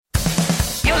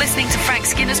listening to Frank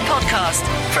Skinner's podcast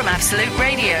from Absolute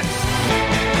Radio.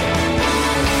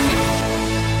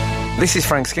 This is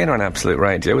Frank Skinner on Absolute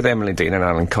Radio with Emily Dean and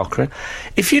Alan Cochrane.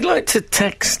 If you'd like to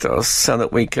text us so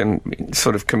that we can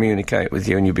sort of communicate with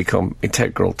you and you become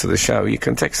integral to the show, you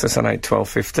can text us on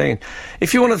 81215.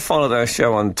 If you want to follow our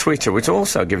show on Twitter, which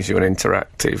also gives you an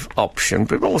interactive option,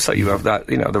 but also you have that,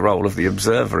 you know, the role of the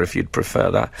observer if you'd prefer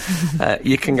that,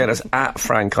 you can get us at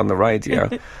Frank on the radio.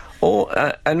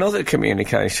 Or another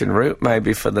communication route,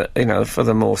 maybe for the, you know, for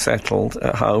the more settled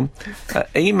at home,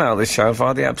 email the show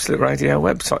via the Absolute Radio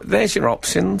website. There's your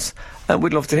options, and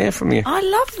we'd love to hear from you. I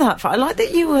love that. I like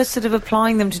that you were sort of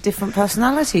applying them to different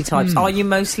personality types. Are you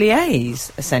mostly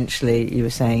A's, essentially, you were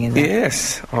saying in that?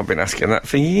 Yes, I've been asking that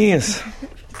for years.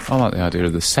 I like the idea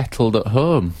of the settled at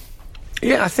home.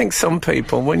 Yeah, I think some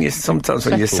people, when you're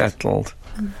settled,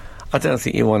 I don't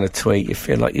think you want to tweet. You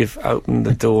feel like you've opened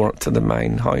the door to the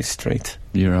main high street.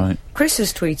 You're right. Chris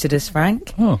has tweeted us,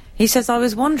 Frank. Oh. He says, I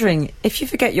was wondering, if you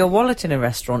forget your wallet in a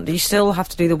restaurant, do you still have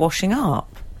to do the washing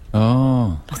up?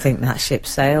 Oh. I think that ship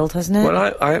sailed, hasn't it?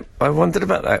 Well, I wondered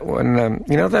about that when,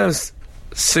 you know those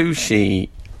sushi,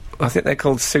 I think they're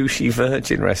called sushi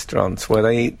virgin restaurants, where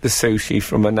they eat the sushi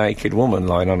from a naked woman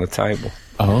lying on a table.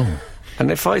 Oh.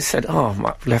 And if I said,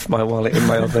 I've left my wallet in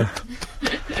my other...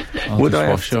 would I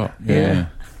wash up? Yeah.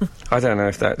 I don't know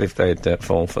if they'd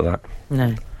fall for that.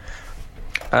 No.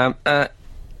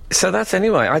 So that's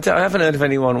anyway. I haven't heard of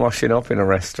anyone washing up in a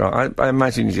restaurant. I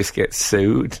imagine you just get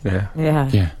sued now. Yeah.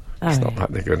 Yeah. It's not like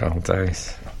the good old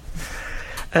days.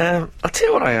 I'll tell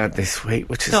you what I had this week,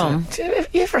 which is... have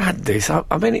you ever had this? I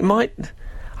mean, it might...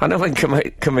 I know when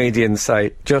comedians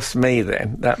say, just me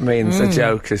then, that means the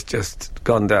joke has just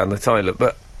gone down the toilet,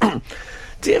 but...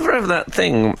 Do you ever have that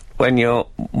thing when you're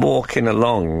walking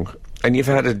along and you've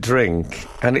had a drink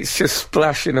and it's just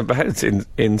splashing about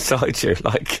inside you,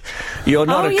 like you're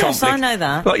not I know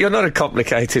that. Like you're not a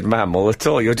complicated mammal at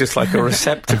all. You're just like a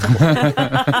receptacle.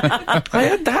 I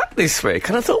had that this week,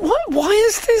 and I thought, why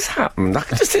has this happened? I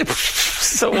could just hear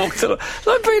so walked along,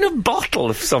 like being a bottle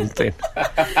of something.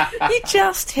 You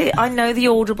just hit. I know the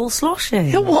audible sloshing.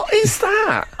 Yeah, what is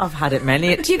that? I've had it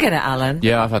many. Do you get it, Alan?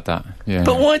 Yeah, I've had that. Yeah.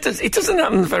 But why it doesn't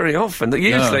happen very often?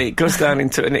 Usually it goes down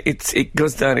into it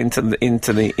goes down into the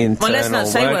internal. Well, let's not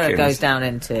say workings. where it goes down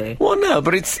into. Well, no,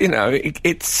 but it's, you know,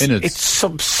 it's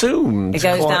subsumed. It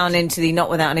goes down into the not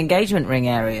without an engagement ring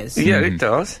areas. Yeah, it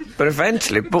does. But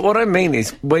eventually, but what I mean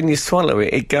is, when you swallow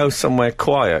it, it goes somewhere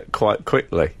quiet quite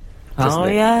quickly.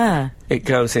 Yeah. It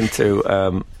goes into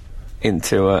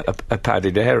a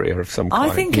padded area of some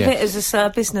kind. I think of it as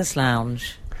a business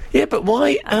lounge. Yeah, but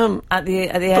why? At the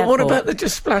airport. But what about the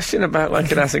just splashing about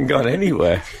like it hasn't gone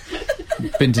anywhere?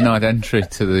 Been denied entry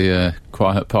to the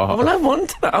quiet part. Well, I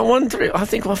wonder. I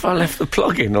think if I left the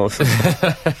plug in or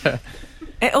something.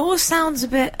 It always sounds a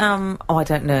bit. I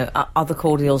don't know. Other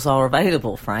cordials are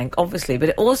available, Frank, obviously, but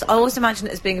I always imagine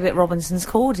it as being a bit Robinson's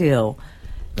cordial.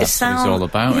 That's what it's all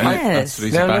about. Yes. That's what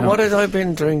it's about. What have I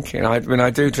been drinking? I mean,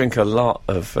 I do drink a lot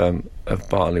of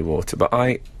barley water, but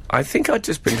I think I've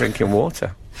just been drinking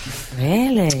water.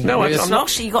 Really? No, I'm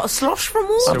slosh. You got a slosh from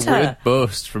water. It's a weird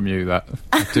boast from you that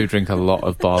I do drink a lot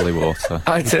of barley water.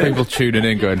 I do. People tuning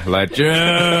in going,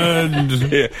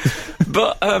 legend! Yeah.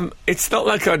 But it's not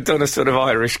like I'd done a sort of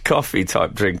Irish coffee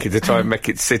type drinking to try and make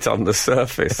it sit on the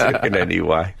surface in any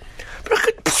way. But I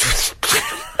could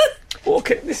walk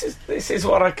it. This is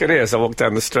what I could hear as I walk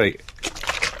down the street.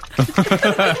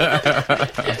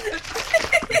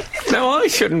 No, I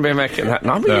shouldn't be making that.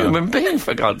 I'm a human being,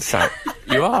 for God's sake.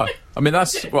 You are. I mean,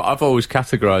 that's what I've always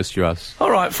categorised you as.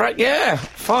 All right, Frank, yeah,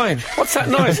 fine. What's that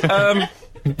noise?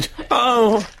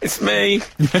 Oh, it's me.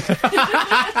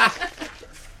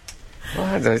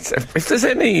 If there's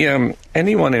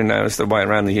anyone who knows the way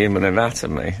around the human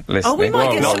anatomy listening... we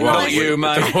might get some not you,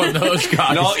 mate. Don't want those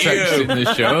guys Not you. texting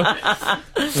the show.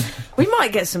 We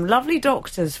might get some lovely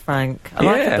doctors, Frank. I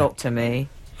like a doctor, me.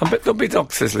 I bet there'll be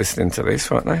doctors listening to this,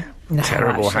 won't they? No,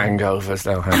 Terrible hangovers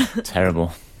they'll have.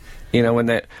 Terrible. You know, when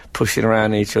they're pushing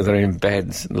around each other in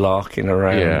beds, larking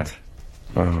around. Yeah.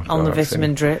 Oh, On the God,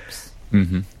 vitamin drips.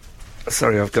 Mm-hmm.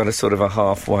 Sorry, I've got a sort of a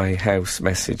halfway house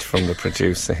message from the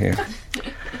producer here.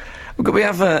 We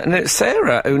have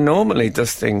Sarah, who normally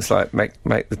does things like make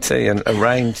the tea and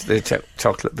arrange the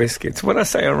chocolate biscuits. When I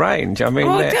say arrange, I mean...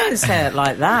 Oh, don't say it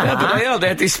like that. No, but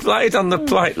they're displayed on the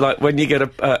plate like when you get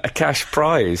a cash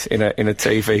prize in a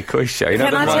TV quiz show. You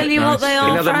know, Can I tell you what they are,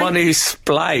 You know, the Frank? money is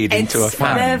splayed into a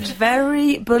fan. They're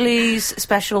very Bully's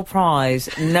special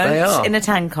prize. Notes in a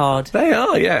tankard. They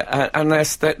are, yeah. And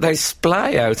they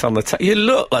splay out on the... You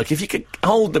look like, if you could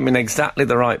hold them in exactly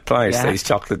the right place, these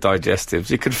chocolate digestives,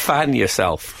 you could fan fan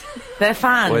yourself They're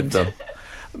fanned. with them.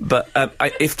 But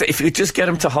if you just get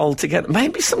them to hold together,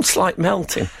 maybe some slight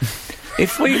melting.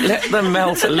 If we let them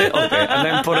melt a little bit and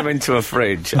then put them into a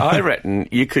fridge, I reckon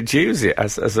you could use it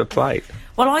as a plate.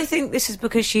 Well, I think this is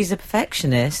because she's a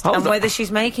perfectionist, and whether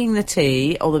she's making the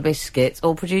tea or the biscuits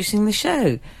or producing the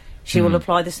show, she will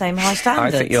apply the same high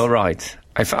standards. I think you're right.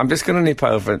 I'm just going to nip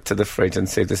over to the fridge and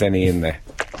see if there's any in there.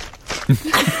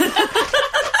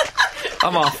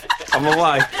 I'm off. I'm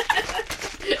away.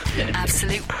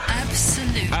 Absolute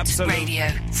Radio.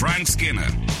 Frank Skinner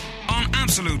on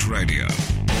Absolute Radio.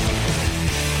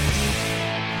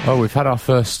 Oh, we've had our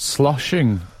first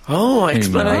sloshing. Oh,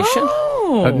 explanation.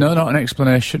 No, not an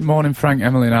explanation. Morning, Frank,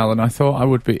 Emily and Alan. I thought I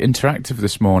would be interactive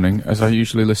this morning, as I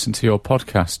usually listen to your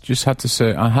podcast. Just had to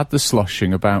say, I had the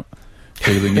sloshing about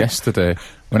feeling yesterday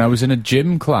when I was in a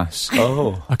gym class.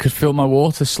 Oh. I could feel my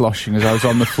water sloshing as I was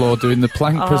on the floor doing the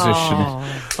plank position.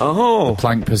 Oh. The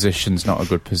plank position's not a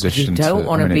good position. You don't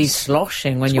want to be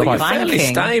sloshing when you're quite planking. fairly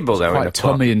stable, though. Quite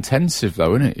tummy intensive,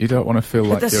 though, isn't it? You don't want to feel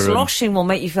like The you're sloshing will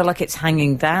make you feel like it's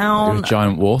hanging down. you're a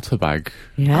giant water bag.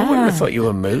 Yeah. I wouldn't have thought you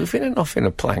were moving enough in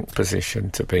a plank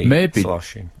position to be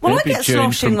sloshing. Well, Maybe I get Jane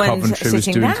sloshing from when Coventry was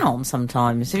sitting doing- down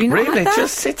sometimes. Have you not Really? had that?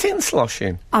 Just sitting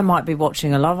sloshing? I might be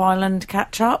watching a Love Island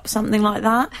catch-up, something like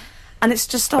that, and it's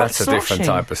just starts That's a sloshing. different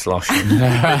type of sloshing.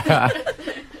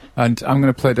 And I'm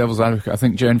going to play devil's advocate. I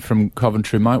think Jane from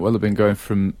Coventry might well have been going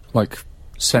from, like,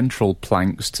 central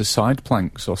planks to side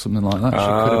planks or something like that. She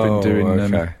could have been doing...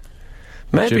 okay.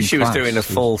 Maybe gym she was class. doing a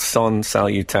full sun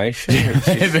salutation.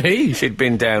 Maybe. She'd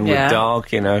been down with dog,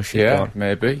 you know. She'd Yeah, gone.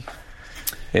 maybe.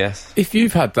 Yes. If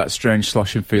you've had that strange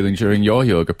sloshing feeling during your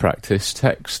yoga practice,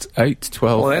 text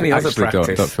 812. Well, any other Actually,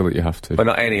 practice. don't feel that you have to. But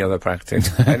not any other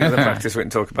practice. Any other practice we can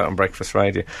talk about on Breakfast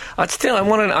Radio. I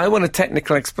want a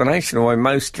technical explanation of why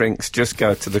most drinks just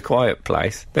go to the quiet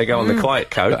place. They go on the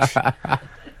quiet coach.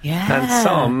 Yeah. And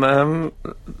some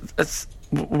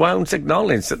won't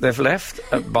acknowledge that they've left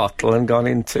a bottle and gone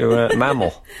into a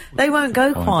mammal. They won't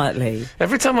go quietly.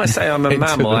 Every time I say I'm a Into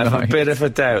mammal, the I have a night. bit of a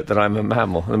doubt that I'm a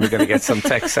mammal. And we're going to get some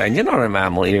text saying, you're not a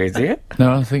mammal, you idiot.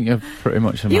 No, I think you're pretty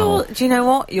much a mammal. Do you know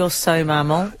what? You're so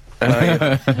mammal.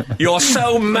 You're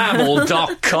so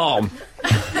mammal.com.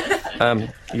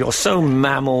 You're so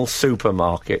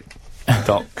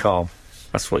mammalsupermarket.com.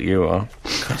 That's what you are.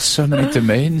 Got so many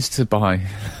domains to buy.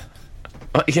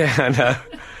 Yeah, I know.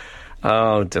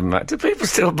 Oh, do people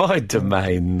still buy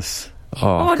domains?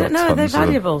 Oh, I don't know. They're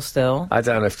valuable still. I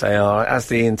don't know if they are. As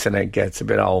the internet gets a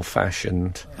bit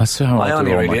old-fashioned, That's how I I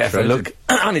only do all really my ever trading. look.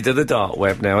 I only do the dark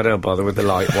web now. I don't bother with the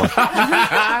light one.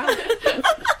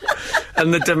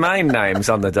 And the domain names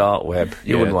on the dark web,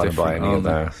 you wouldn't want to buy any of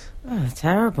those. Oh,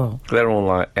 terrible. They're all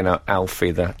like, you know, Alfie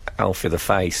the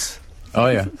face, Oh,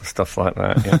 yeah. stuff like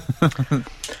that.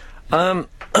 Yeah.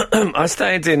 I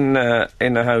stayed in a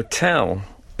hotel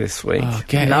this week. Oh,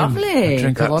 get Lovely. in. I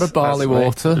drink a lot of barley that's me.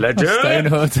 water. Legend. I stay in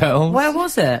hotels. Where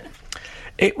was it?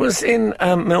 It was in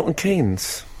Milton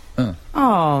Keynes.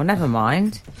 Oh, never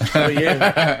mind. Oh,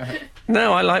 yeah.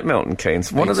 No, I like Milton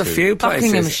Keynes. One of the too. few places.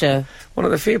 Buckinghamshire. One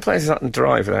of the few places I can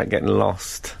drive without getting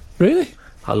lost. Really?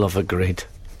 I love a grid.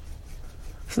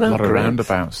 There's A no lot of grid.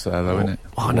 roundabouts there, though, isn't it?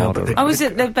 Oh, no, but Oh, is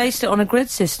it? They've based it on a grid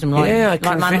system, like, yeah, like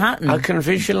Manhattan. I can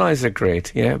visualise a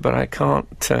grid, yeah, but I can't.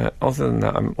 Other than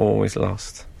that, I'm always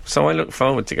lost. So I look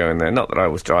forward to going there. Not that I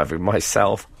was driving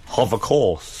myself, of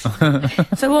course.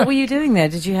 So what were you doing there?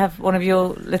 Did you have one of your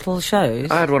little shows?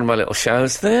 I had one of my little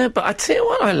shows there, but I tell you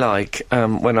what I like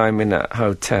when I'm in a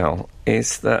hotel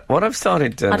is that what I've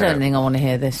started doing. I don't think I want to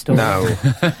hear this story. No.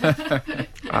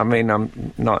 I mean,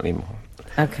 I'm not anymore.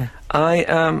 Okay.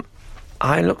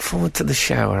 I look forward to the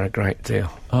shower a great deal.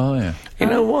 Oh, yeah. You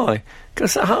know why?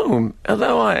 Because at home,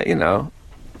 although I've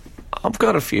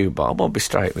got a few, Bob, I'll be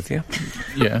straight with you.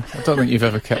 Yeah. I don't think you've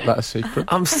ever kept that a secret.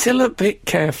 I'm still a bit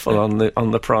careful on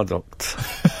the product.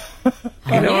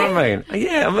 You know what I mean?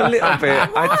 Yeah, I'm a little bit.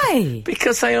 Why?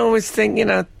 Because I always think,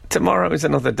 tomorrow is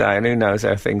another day, and who knows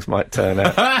how things might turn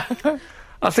out.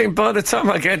 I think by the time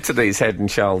I get to these Head and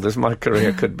Shoulders, my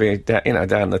career could be,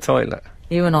 down the toilet.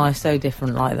 You and I are so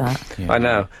different like that. I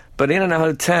know. But in a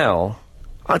hotel,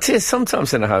 I tell you,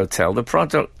 sometimes in a hotel, the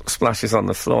product splashes on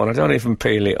the floor, and I don't even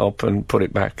peel it up and put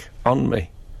it back on me,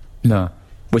 No.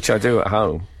 which I do at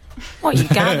home. What, you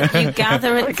gather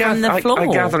it from the floor? I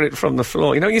gather it from the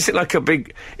floor. You see like a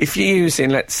big... If you're using,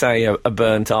 let's say, a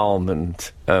burnt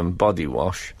almond body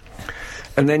wash,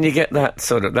 and then you get that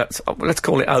sort of... let's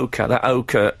call it ochre, that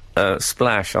ochre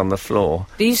splash on the floor.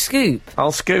 Do you scoop?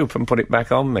 I'll scoop and put it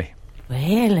back on me.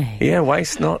 Really? Yeah,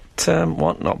 waste not,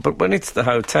 want not. But when it's the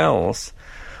hotels,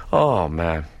 oh,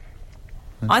 man.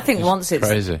 I think once it's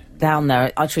crazy. down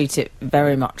there, I treat it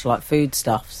very much like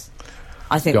foodstuffs.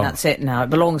 I think that's it now. It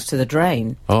belongs to the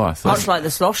drain. Oh, I thought... Much like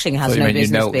the sloshing has you no meant business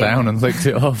you knelt being. down and licked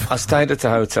it off. I stayed at a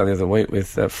hotel the other week with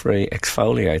free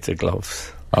exfoliator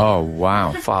gloves. Oh,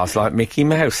 wow. I was like Mickey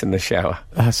Mouse in the shower.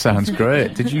 That sounds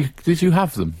great. Did you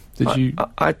have them?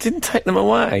 I didn't take them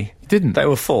away. You didn't? They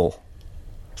were full.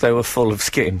 They were full of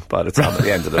skin by the time at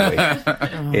the end of the week.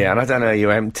 Yeah, and I don't know how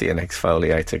you empty an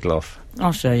exfoliator glove.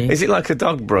 I'll show you. Is it like a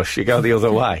dog brush? You go the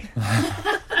other way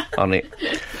on it.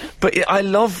 But I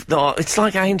love it's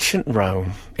like ancient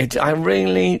Rome. I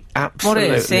really absolutely...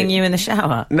 What is, seeing you in the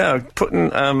shower? No, putting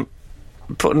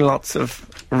lots of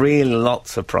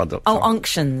product Oh, on.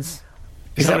 unctions.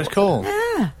 Is that what it's called?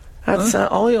 Yeah. That's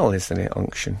oil, isn't it,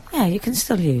 unction? Yeah, you can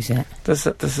still use it. There's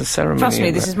a ceremony... Trust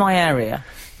me, this is my area.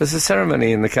 There's a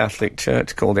ceremony in the Catholic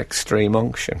Church called extreme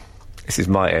unction. This is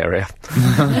my area.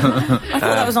 I thought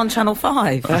that was on Channel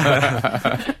 5.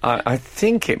 I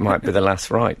think it might be the last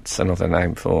rites, another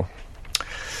name for...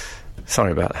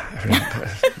 Sorry about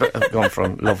that. But I've gone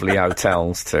from lovely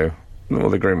hotels to all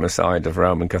the grimmer side of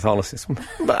Roman Catholicism.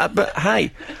 But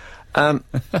hey, don't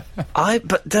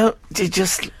you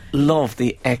just love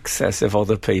the excess of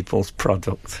other people's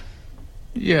product?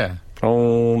 Yeah.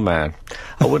 Oh, man.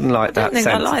 I wouldn't like that think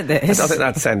sentence. I like this. I think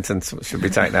that sentence should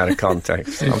be taken out of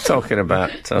context. I'm talking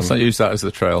about... Let's not use that as the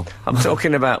trail. I'm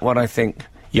talking about what I think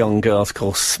young girls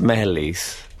call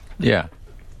smellies. Yeah.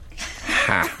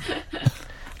 Ha.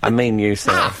 I mean you,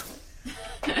 sir.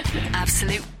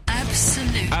 Absolute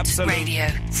Radio.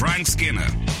 Frank Skinner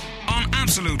on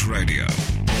Absolute Radio.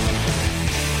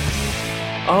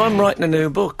 Oh, I'm writing a new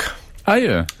book. Are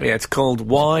you? Yeah, it's called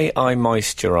Why I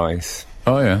Moisturise.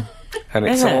 Oh, yeah. And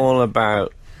it's Is it? all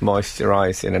about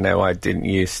moisturising and how I didn't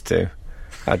used to.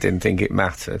 I didn't think it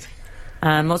mattered.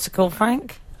 What's it called,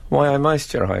 Frank? Why I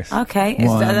moisturise. Okay.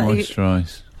 Why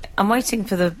moisturise? I'm waiting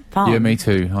for the part. Yeah, me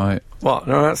too. What?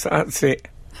 No, that's it.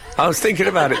 I was thinking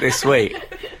about it this week.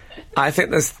 I think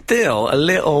there's still a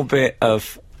little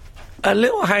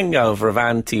hangover of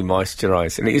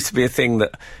anti-moisturising. It used to be a thing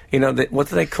that, what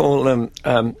do they call them?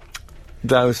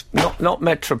 Those, not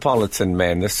metropolitan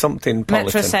men, there's something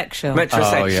politan.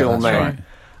 Metrosexual men. Right.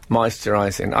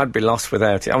 Moisturising. I'd be lost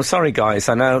without it. I'm sorry, guys.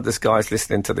 I know there's guys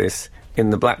listening to this in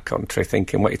the black country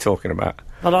thinking, what are you talking about?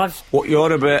 Well, What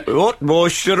you're about? What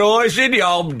moisturising? You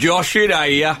old Josh in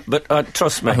here. But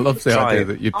trust me. I love the idea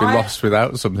that you'd be lost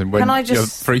without something when you're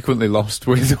frequently lost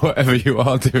with whatever you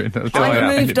are doing.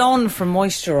 I've moved on from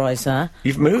moisturiser.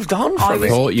 You've moved on I from was it?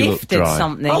 thought you looked gifted dry.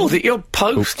 something. Oh, that you're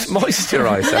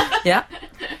post-moisturiser. Yeah.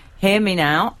 Hear me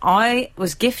now. I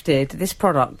was gifted this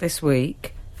product this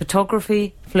week,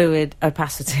 Photography Fluid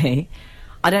Opacity.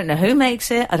 I don't know who makes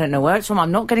it. I don't know where it's from.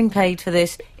 I'm not getting paid for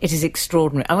this. It is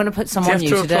extraordinary. I'm going to put some on you today.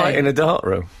 Do you have to apply it in a dark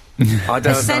room? I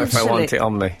don't know if I want it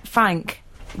on me. Frank,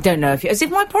 don't know if you... As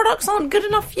if my products aren't good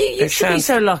enough for you. You should be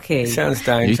so lucky. It sounds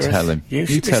dangerous. You tell him. You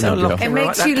should be so lucky. It Right,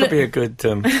 makes that you could look... be a good...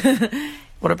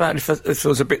 What about if it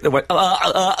was a bit that went...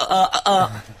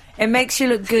 It makes you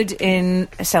look good in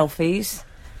selfies.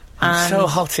 It's so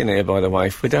hot in here, by the way.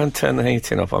 If we don't turn the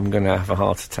heating up, I'm going to have a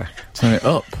heart attack. Turn it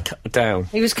up. Down.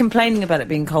 He was complaining about it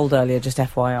being cold earlier, just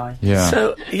FYI. Yeah.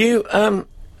 So, you,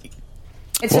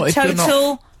 It's What a if you're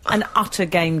total and utter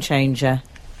game changer.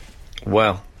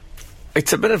 well...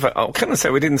 It's a bit of a... Oh, can I say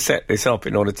we didn't set this up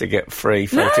in order to get free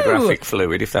photographic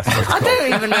fluid, if that's what it's I called.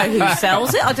 don't even know who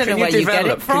sells it. I don't know where you get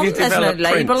it from. There's no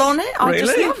label on it. I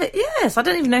just Really? love it. Yes, I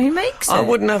don't even know who makes it. I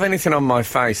wouldn't have anything on my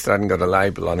face that hadn't got a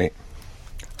label on it.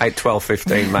 8, 12,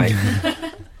 15, mate.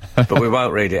 But we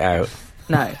won't read it out.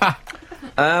 No.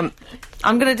 I'm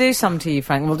going to do some to you,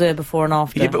 Frank. We'll do it before and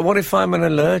after. Yeah, but what if I'm an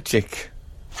allergic?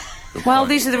 Well,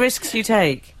 these are the risks you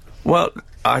take. Well,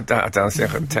 I don't think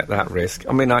I can take that risk.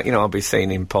 I mean, I'll be seen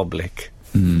in public.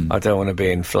 I don't want to be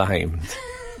inflamed.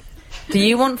 Do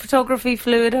you want photography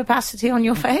fluid opacity on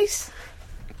your face?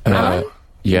 Yeah.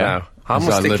 No. I'm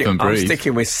live and breathe.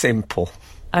 sticking with simple.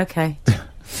 Okay.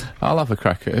 I'll have a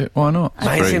crack at it. Why not? It's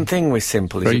Amazing free. thing with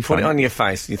simple is Free you put it fun. on your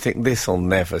face and you think, this will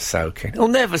never soak in. It'll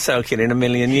never soak in a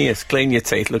million years. Clean your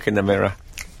teeth, look in the mirror.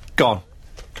 Gone.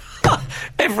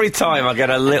 Every time I get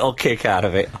a little kick out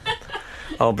of it.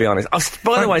 I'll be honest.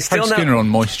 By the way, still Frank Skinner on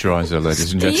moisturiser,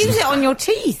 ladies and You gentlemen. use it on your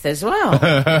teeth as well.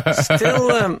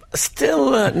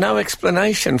 still no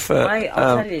explanation for Wait,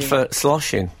 I'll tell you. for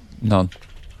sloshing. None.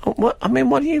 What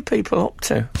are you people up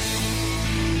to?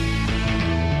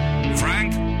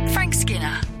 Frank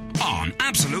Skinner. on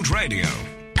Absolute Radio.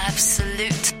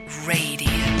 Absolute Radio.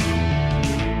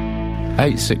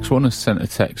 861 has sent a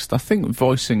text, I think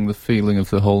voicing the feeling of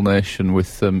the whole nation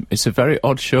with, it's a very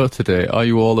odd show today, are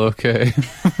you all okay?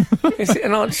 Is it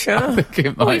an odd show? I think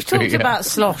it might We've talked be, about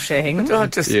sloshing.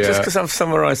 Just because I've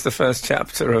summarised the first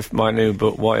chapter of my new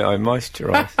book, Why I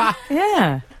Moisturise.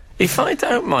 Yeah. If I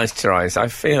don't moisturise, I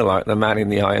feel like the man in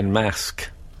the iron mask.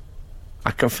 I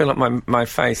can feel like my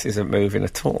face isn't moving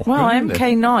at all. Well, Really?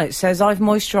 MK Knight says, I've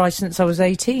moisturised since I was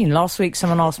 18. Last week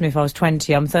someone asked me if I was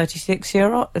 20. I'm 36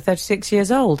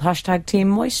 years old. Hashtag Team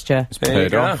Moisture. It's There you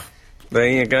paid go. off. There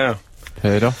you go.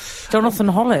 Paid off. Jonathan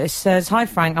Hollis says, hi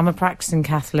Frank, I'm a practising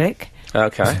Catholic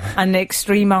Okay. and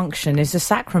extreme unction is a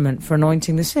sacrament for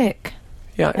anointing the sick,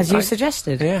 Yeah. as you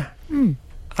suggested. Yeah.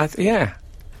 Yeah.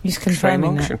 He's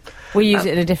confirming unction. that. We use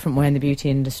it in a different way in the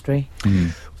beauty industry.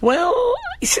 Well,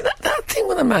 you see, that thing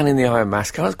with the man in the iron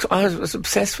mask, I was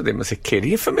obsessed with him as a kid. Are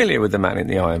you familiar with the man in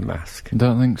the iron mask? I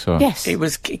don't think so. Yes. He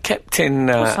kept in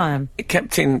course I am.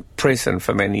 kept in prison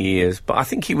for many years, but I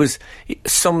think he was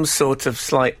some sort of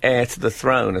slight heir to the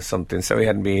throne or something, so he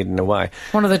hadn't been hidden away.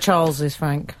 One of the Charleses,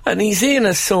 Frank. And he's in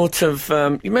a sort of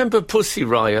you remember Pussy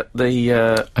Riot,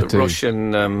 the do.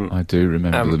 Russian I do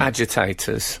remember them.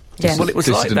 agitators. Yes. Well, it was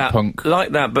like Dissident that, punk.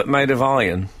 but made of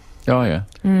iron. Oh, yeah.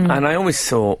 And I always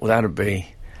thought, well, that'd be...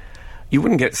 You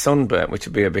wouldn't get sunburnt, which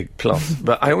would be a big plus.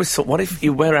 But I always thought, what if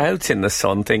you were out in the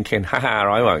sun thinking, ha-ha,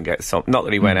 I won't get sun... Not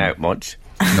that he went out much.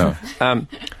 No.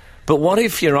 But what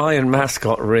if your iron mask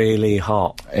got really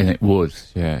hot? And it would,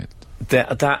 yeah.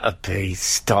 That'd be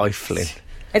stifling.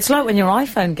 It's like when your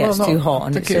iPhone gets too hot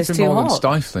and it says it'd be too more than hot.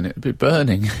 stifling, it'd be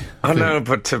burning. I know,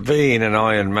 but to be in an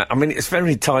iron mask... I mean, it's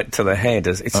very tight to the head.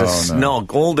 It's a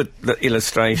snog. All the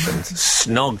illustrations,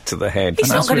 snog to the head. He's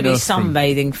And not as going to we be know from-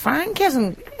 sunbathing, Frank.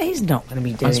 He's not going to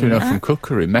be doing As we know that. from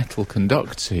cookery, metal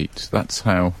conducts heat. That's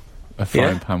how a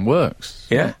frying pan works.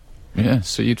 Yeah. Yeah,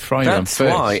 so you'd fry your own That's face.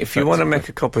 why, if you want to make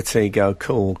a cup of tea go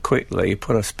cool quickly, you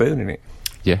put a spoon in it.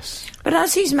 Yes. But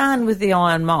as his man with the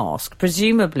iron mask,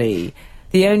 presumably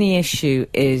the only issue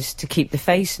is to keep the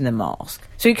face in the mask.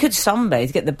 So he could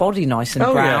sunbathe, get the body nice and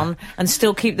brown, and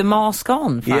still keep the mask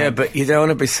on, Frank. Yeah, but you don't want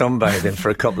to be sunbathing for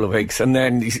a couple of weeks and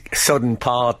then sudden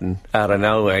pardon out of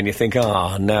nowhere and you think,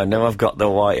 oh, no, now I've got the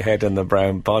white head and the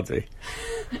brown body.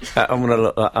 I'm going to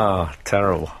look like,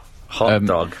 terrible. Hot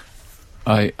dog.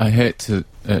 I hate to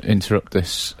interrupt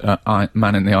this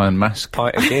man in the iron mask.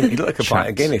 Pint of Guinness. You look like a pint of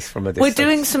Chat. Guinness from a distance. We're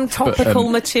doing some topical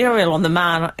material on the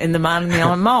man in the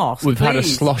iron mask. We've had a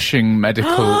please. sloshing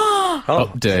medical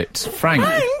update. Frank,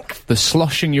 the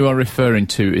sloshing you are referring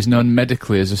to is known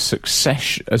medically as a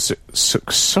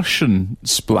succussion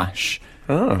splash.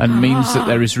 And means that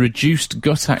there is reduced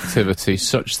gut activity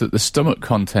such that the stomach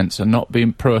contents are not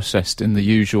being processed in the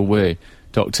usual way.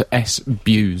 Dr. S.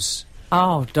 Buse.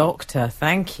 Oh, doctor,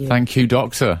 thank you. Thank you,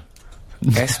 doctor.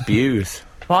 S. Buse.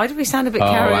 Why did we sound a bit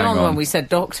carry hang on on. when we said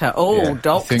doctor? Oh, Yeah. I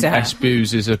doctor. think S.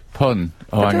 Buse is a pun.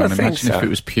 Oh, hang don't on, think imagine so. if it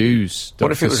was Pews.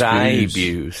 What if it was Dr. A. Spews.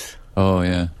 Buse? Oh,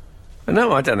 yeah.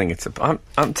 No, I don't think it's a...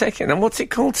 I'm taking... And what's it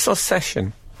called?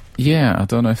 Succession? Yeah, I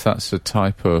don't know if that's a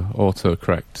typo,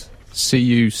 autocorrect.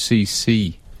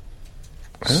 C-U-C-C.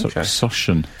 Okay.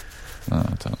 Succussion. Oh, I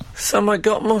don't know. So my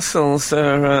gut muscles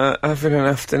are having an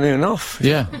afternoon off.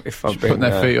 Yeah, If I've just been... putting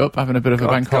their feet up, having a bit of a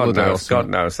bank holiday. or something.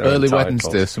 God knows. they're Early entitled.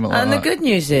 Wednesday, something like And the that. good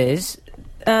news is,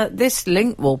 this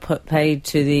link will put paid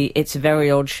to the It's a Very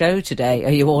Odd Show today.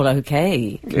 Are you all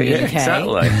okay? Yeah, communique?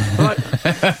 exactly.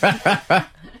 Right.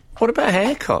 What about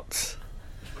haircuts?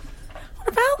 What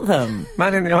about them?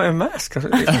 Man in the iron mask.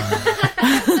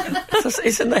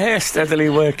 Isn't the hair steadily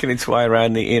working its way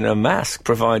around the inner mask,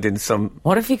 providing some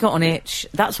What if he got an itch?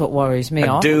 That's what worries me.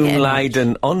 I wouldn't get an itch.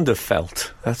 doom-laden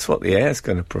underfelt? That's what the hair's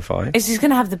going to provide. He's going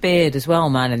to have the beard as well,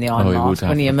 man in the iron Oh, he would mask, have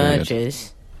when he the beard.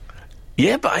 emerges.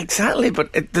 Yeah, but exactly.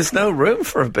 But there's no room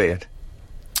for a beard.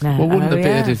 No. Well, wouldn't Oh, the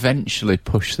beard yeah. eventually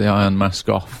push the iron mask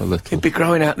off a little? It'd be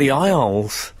growing out the eye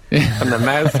holes and the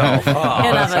mouth hole. Oh,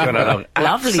 You'd that's have a going to look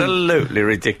lovely- absolutely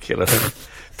ridiculous.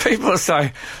 People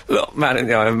say, look, man in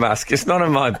the iron mask, it's none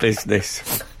of my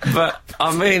business. But,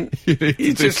 I mean,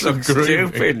 you just look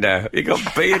stupid now. You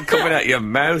got beard coming out your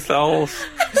mouth holes,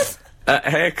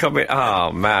 hair coming...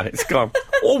 Oh, man, it's gone.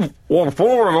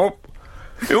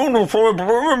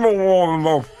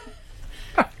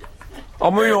 I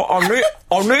mean,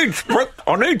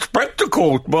 I need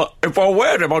spectacles, but if I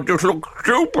wear them, I just look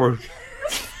stupid.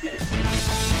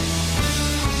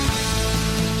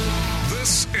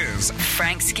 This is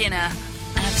Frank Skinner,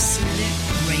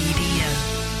 Absolute Radio.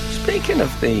 Speaking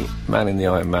of the man in the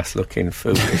iron mask looking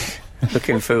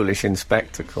foolish in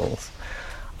spectacles,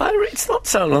 it's not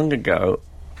so long ago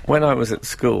when I was at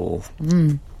school,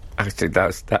 Actually,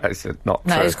 that is not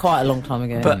true. No, it was quite a long time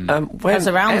ago. But when that's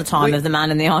around the time of the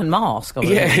Man in the Iron Mask. I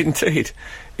believe. Yeah, indeed.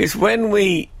 It's when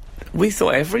we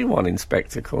thought everyone in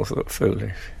spectacles looked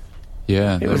foolish.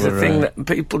 Yeah, It was a thing that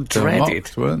people dreaded.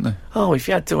 Mocked, weren't they? Oh, if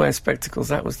you had to wear spectacles,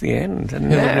 that was the end.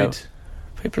 And Yeah, now they'd-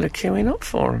 people are queuing up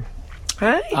for them.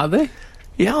 Hey? Are they?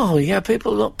 Yeah,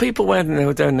 people wear them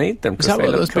who don't need them Is because that they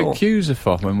what look those cool. big queues are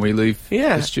for when we leave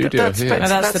the studio here? No,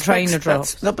 that's the trainer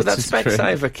drops. No, but that's This is true.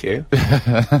 Specsaver queue.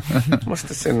 Must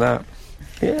have seen that.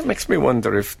 Yeah, it makes me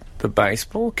wonder if the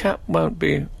baseball cap won't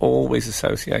be always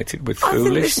associated with I think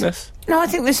foolishness. I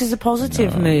think this is a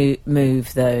positive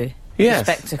move, though. Yes.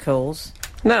 The spectacles.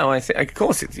 No, I think, of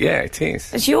course, it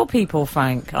is. It's your people,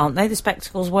 Frank, aren't they? The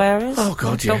spectacles wearers. Oh,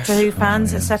 God, Doctor yes. Who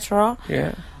fans, etc.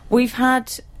 Yeah. We've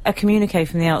had a communique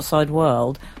from the outside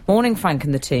world. Morning, Frank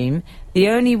and the team. The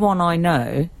only one I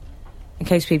know, in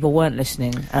case people weren't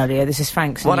listening earlier, this is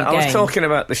Frank's new I was game. talking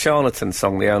about the Charlatan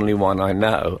song, The Only One I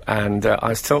Know, and I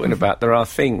was talking about there are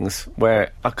things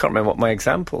where, I can't remember what my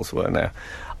examples were now,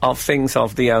 of things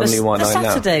of the only one the I know.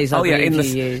 Saturdays, I oh, yeah,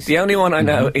 believe you use. the only one I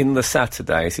know in the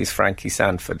Saturdays is Frankie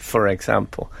Sanford, for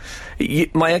example.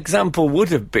 My example would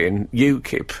have been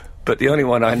UKIP, but the only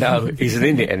one I know isn't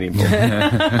in it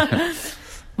anymore.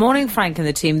 Morning, Frank and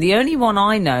the team. The only one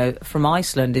I know from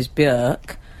Iceland is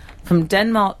Björk. From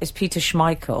Denmark is Peter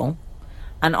Schmeichel.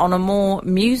 And on a more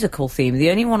musical theme,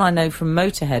 the only one I know from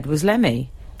Motorhead was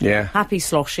Lemmy. Yeah. Happy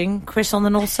Sloshing, Chris on the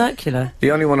North Circular.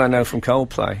 The only one I know from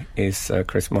Coldplay is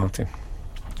Chris Martin.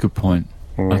 Good point.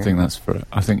 Mm. I think that's for.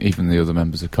 I think even the other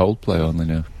members of Coldplay only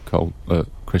know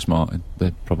Chris Martin.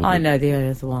 They're probably. I know the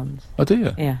other ones. Oh, do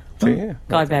you? Yeah. So, yeah.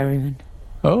 Guy Berryman.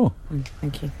 Oh,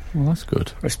 Thank you. well, that's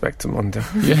good. Respect to Mondo.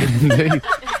 Yeah, indeed.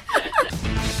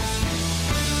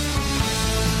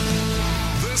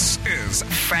 This is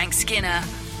Frank Skinner,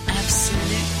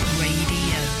 Absolute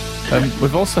Radio.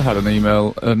 We've also had an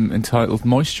email entitled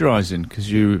 "Moisturising"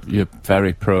 because you're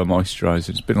very pro moisturising.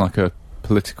 It's been like a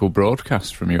political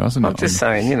broadcast from you, hasn't it? I'm just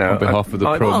saying, on behalf of the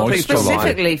pro people moisture line.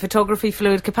 Specifically, photography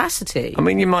fluid capacity. I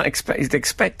mean, you might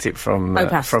expect it from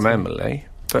Emily.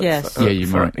 But Yes. Yeah, you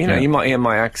might, You know, yeah. you might hear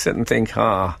my accent and think,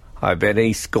 I bet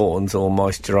he scorns all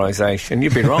moisturisation.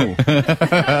 You'd be wrong.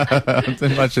 I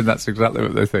imagine that's exactly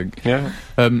what they think. Yeah.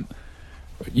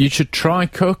 You should try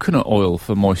coconut oil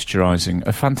for moisturising.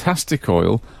 A fantastic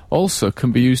oil also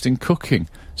can be used in cooking.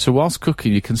 So whilst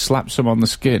cooking, you can slap some on the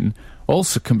skin.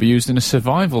 Also can be used in a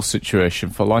survival situation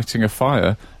for lighting a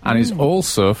fire, and is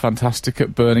also fantastic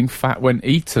at burning fat when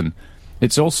eaten.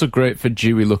 It's also great for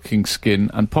dewy-looking skin,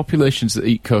 and populations that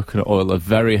eat coconut oil are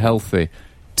very healthy.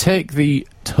 Take the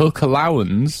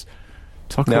Tokalowans...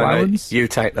 No, you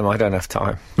take them. I don't have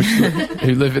time.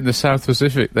 who live in the South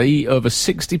Pacific. They eat over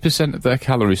 60% of their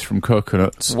calories from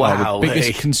coconuts. Wow, Are the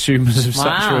biggest consumers of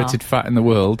saturated fat in the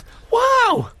world.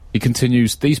 Wow! He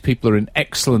continues, these people are in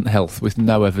excellent health with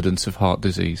no evidence of heart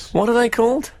disease. What are they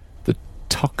called? The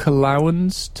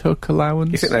Tokalowans?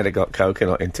 You think they'd have got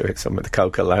coconut into it, some of the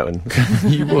Coca-Lowan?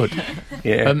 You would.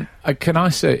 Yeah. Can I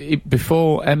say,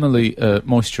 before Emily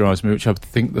moisturised me, which I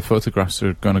think the photographs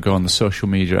are going to go on the social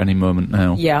media any moment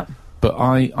now. Yeah. But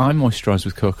I moisturise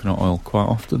with coconut oil quite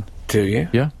often. Do you?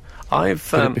 Yeah. I've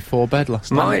Did it before bed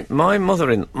last night. my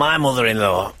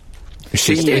mother-in-law.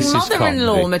 She's This is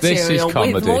mother-in-law comedy. This is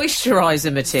material with comedy.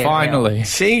 moisturiser material. Finally.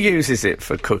 She uses it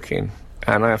for cooking,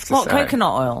 and I have to What, say,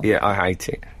 coconut oil? Yeah, I hate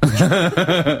it.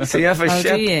 So you have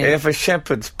a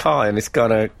shepherd's pie, and it's got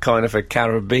a kind of a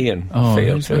Caribbean feel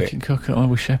who's to making it. coconut oil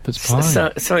with shepherd's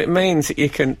pie? So it means that you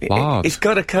can. Lard. It's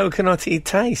got a coconutty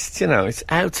taste. You know, it's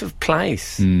out of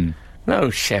place. No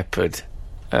shepherd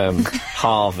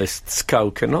harvests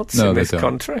coconuts No, in they this don't.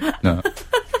 country. No.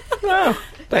 No,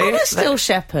 They're still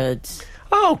shepherds.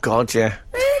 Oh God, yeah.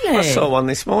 Really? I saw one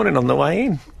this morning on the way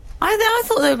in. I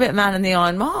thought they were a bit Man in the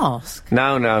Iron Mask.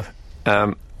 No.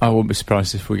 I wouldn't be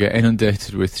surprised if we get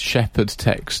inundated with shepherd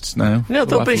texts now. No,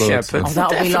 there'll be have loads shepherds. of Oh, that'll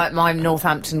be Definitely. like my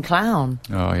Northampton clown.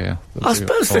 them. Oh, yeah. I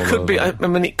suppose there all could be. over. I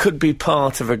mean, it could be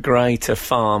part of a greater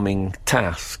farming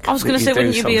task. I was going to say,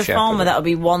 wouldn't you be a farmer? That That would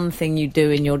be one thing you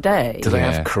do in your day. do they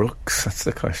Yeah. have crooks? That's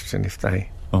the question. If they,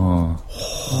 Oh.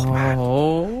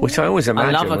 which I always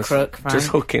imagine love a was crook, Frank. just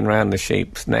hooking round the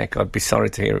sheep's neck. I'd be sorry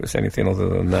to hear it was anything other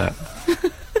than that.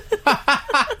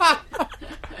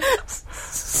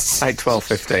 8, 12,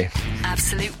 15.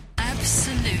 Absolute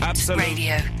Absolute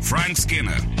Radio. Frank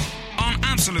Skinner on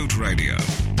Absolute Radio.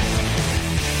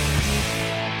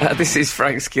 This is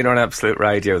Frank Skinner on Absolute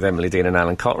Radio with Emily Dean and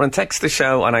Alan Cotran. Text the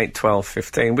show on 8, 12,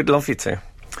 15. We'd love you to.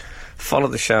 Follow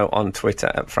the show on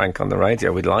Twitter at Frank on the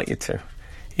Radio. We'd like you to.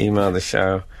 Email the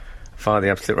show via the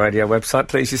Absolute Radio website.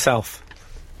 Please yourself.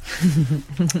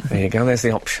 There you go, there's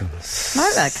the options. I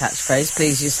like that catchphrase,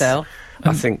 please yourself.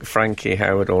 I think Frankie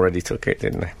Howard already took it,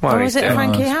 didn't he? Well, Or is it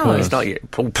Frankie Howard? He's not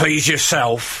please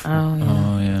yourself. Oh, yeah.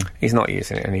 Oh, yeah. He's not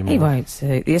using it anymore. He won't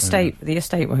sue. The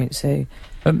estate won't sue.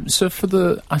 So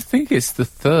for I think it's the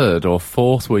third or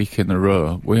fourth week in a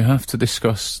row, we have to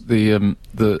discuss the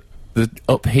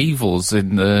upheavals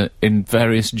in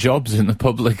various jobs in the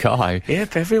public eye.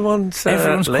 Yep, everyone's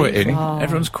quitting. Oh.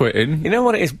 Everyone's quitting. You know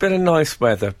what it is? Bit of nice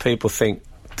weather. People think,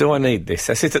 do I need this?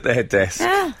 They sit at their desk.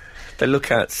 Yeah. They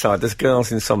look outside. There's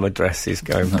girls in summer dresses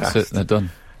going That's past. it. They're done.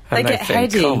 And They get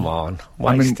think, heady. come on,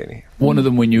 wasting it. One of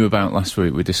them we knew about last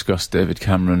week. We discussed David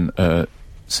Cameron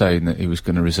saying that he was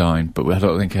going to resign, but I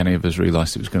don't think any of us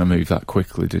realised it was going to move that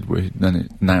quickly, did we?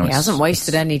 Now He hasn't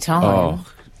wasted any time. Oh,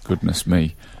 goodness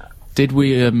me! Did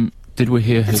we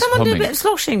hear his Someone humming? did a bit of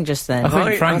sloshing just then. I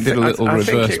think Frank did a little I think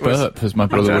reverse it was- burp, as my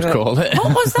brother would don't know. call it.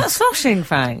 What was that sloshing,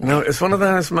 Frank? No, it's one of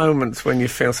those moments when you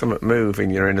feel something move in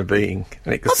your inner being.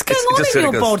 And it goes, What's going on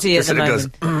in your body at the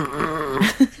moment?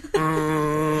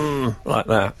 Like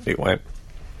that, it went.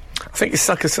 I think it's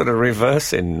like a sort of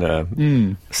reversing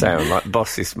sound, like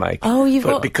bosses make. Oh, you've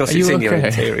but got- because Are it's you in your okay?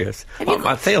 interiors.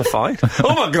 I feel fine.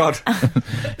 Oh my God!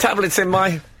 Tablets in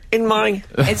my.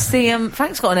 It's the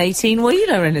Frank's got an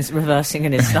 18-wheeler in his reversing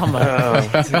in his stomach.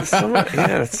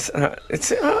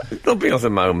 There'll be other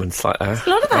moments like that. A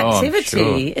lot of Oh, I'm activity,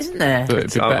 sure. isn't there? But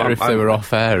it'd be better if they were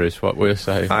off air, is what we're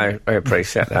saying. I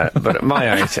appreciate that, but at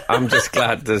my age, I'm just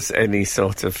glad there's any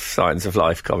sort of signs of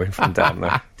life coming from down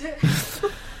there.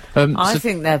 I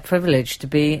think they're privileged to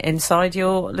be inside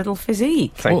your little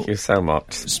physique. Thank you so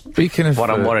much. Speaking of What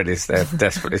I'm worried is they're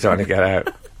desperately trying to get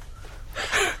out.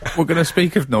 we're going to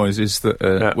speak of noises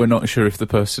that we're not sure if the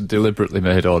person deliberately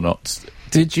made or not.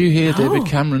 Did you hear David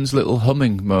Cameron's little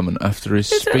humming moment after his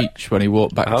speech when he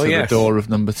walked back to yes. the door of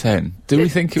number 10? Do we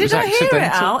think it was Did I accidental? hear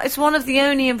it, Al? It's one of the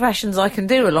only impressions I can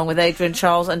do, along with Adrian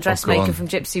Charles and go Dressmaker on. from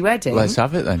Gypsy Wedding. Let's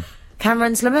have it then.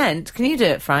 Cameron's Lament. Can you do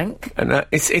it, Frank? And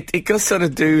it goes sort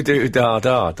of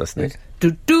do-do-da-da, doesn't it?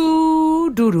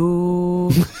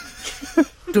 Do-do-do-do.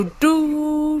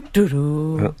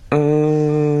 Do-do-do-do.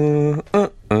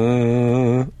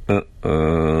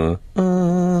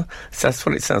 So that's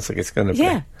what it sounds like it's going to be.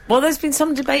 Yeah. Well, there's been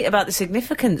some debate about the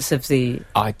significance of the...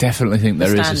 I definitely think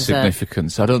there is a Stanza.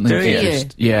 significance. I don't think Do it's you?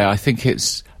 just... Yeah, I think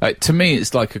it's... to me,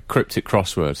 it's like a cryptic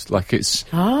crossword. Like it's...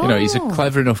 You know, he's a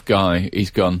clever enough guy.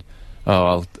 He's gone,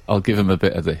 I'll give him a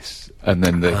bit of this. And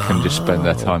then they can just spend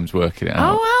their times working it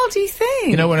out. Oh, how do you think?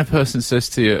 You know, when a person says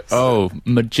to you,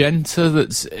 magenta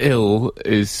that's ill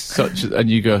is such... And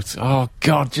you go, oh,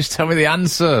 God, just tell me the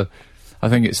answer. I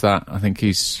think it's that. I think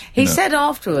he's... He said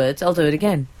afterwards, I'll do it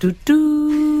again.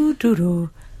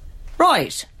 Do-do-do-do.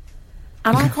 Right.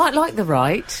 And I quite like the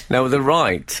right. Now, the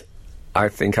right, I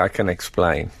think I can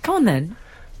explain. Come on, then.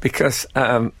 Because,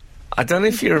 I don't know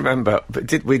if you remember,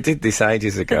 but we did this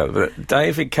ages ago, but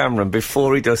David Cameron,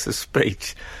 before he does a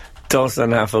speech,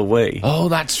 doesn't have a wee. Oh,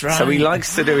 that's right. So he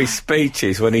likes to do his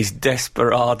speeches when he's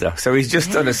desperado. So he's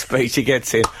just done a speech, he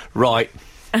gets in, right,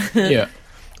 Yeah.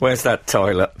 where's that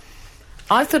toilet?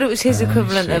 I thought it was his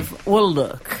equivalent of, well,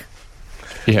 look.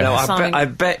 Yeah. No, Something- I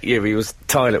bet you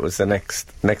toilet was the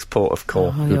next port of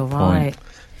call. Oh, you're right.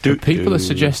 People are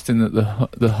suggesting that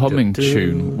the humming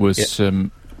tune was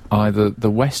either The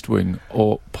West Wing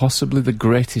or possibly The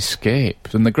Great Escape.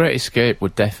 And The Great Escape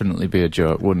would definitely be a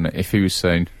joke, wouldn't it? If he was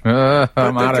saying, I'm But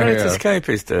out the of Great here. Escape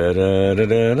is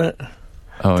da-da-da-da-da.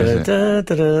 Oh, is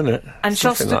it? And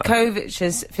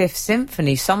Shostakovich's Fifth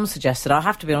Symphony, some suggested, I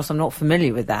have to be honest, I'm not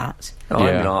familiar with that. No,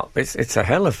 Yeah. I'm not. It's a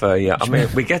hell of a... I mean,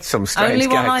 we get some strange Only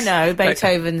one I gags. know,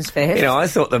 Beethoven's Fifth. You know, I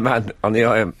thought the man on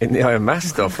the in the Iron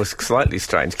Master was slightly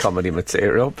strange comedy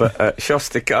material, but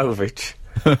Shostakovich...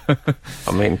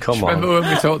 I mean, come on. Remember when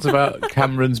we talked about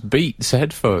Cameron's Beats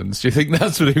headphones? Do you think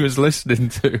that's what he was listening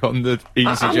to on the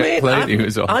EasyJet plane he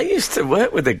was on? I used to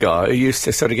work with a guy who used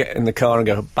to sort of get in the car and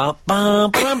go, ba, ba,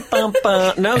 ba, ba,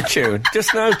 ba. No tune,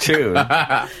 just no tune.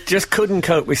 Just couldn't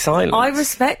cope with silence. I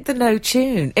respect the no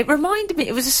tune. It reminded me,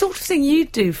 it was the sort of thing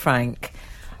you'd do, Frank.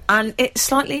 And it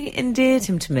slightly endeared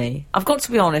him to me. I've got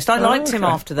to be honest, I liked him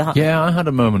okay. after the... Yeah, I had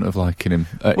a moment of liking him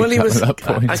at Well, he was that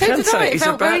point. I So can did I. say It he's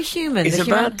felt about, very human, He's the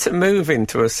about to move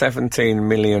into a 17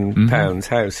 million pounds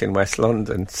house in West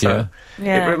London. So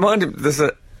Yeah. it reminded me.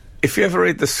 If you ever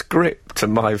read the script to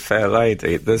My Fair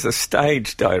Lady, there's a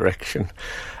stage direction,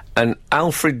 and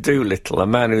Alfred Doolittle, a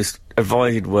man who's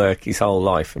avoided work his whole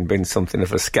life and been something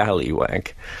of a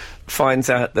scallywag, finds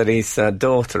out that his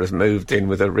daughter has moved in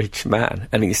with a rich man,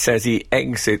 and he says he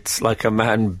exits like a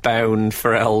man bound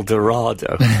for El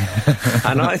Dorado.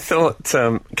 And I thought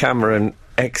Cameron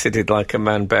exited like a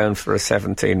man bound for a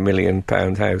 £17 million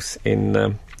house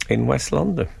in West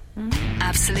London.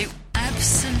 Absolute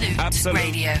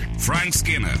Radio. Frank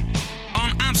Skinner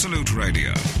on Absolute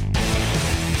Radio.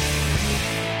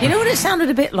 You know what it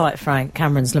sounded a bit like, Frank,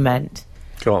 Cameron's Lament?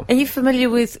 Go on. Are you familiar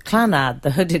with Clannad,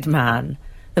 the Hooded Man,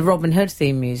 the Robin Hood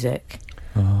theme music?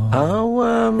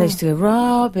 They used to go,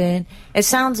 Robin. It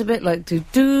sounds a bit like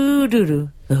do-do-do-do,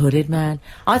 the Hooded Man.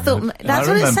 I thought that's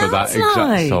what it sounds that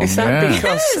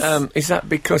exact song, Is that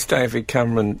because David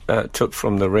Cameron took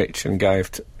from the rich and gave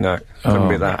to... No, couldn't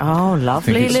be that. Oh,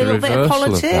 lovely it's a little bit of reversal of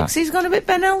politics. that. He's got a bit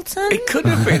Ben Elton. It could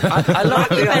have been. I like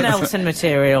the Ben Elton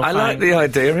material. I like the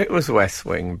idea it was West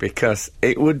Wing because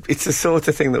it's the sort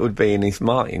of thing that would be in his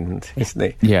mind, isn't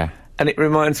it? Yeah. And it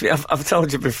reminds me, I've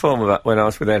told you before about when I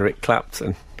was with Eric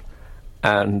Clapton.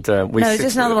 And No, it's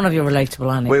just another one of your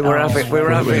relatable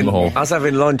anecdotes. I was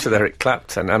having lunch with Eric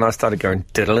Clapton, and I started going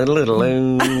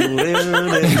diddle-diddle-diddle.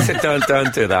 He said,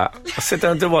 "Don't do that." I said,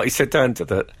 "Don't do what?" He said, "Don't do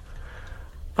that."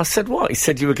 I said, "What?" He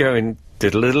said, "You were going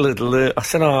diddle-diddle-diddle." I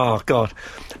said, "Oh God!"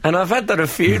 And I've had that a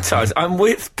few times. I'm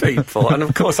with people, and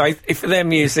of course, if they're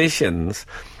musicians,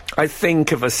 I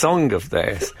think of a song of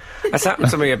theirs. That's happened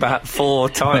to me about 4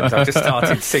 times. I just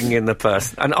started singing the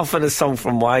person, and often a song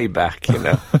from way back,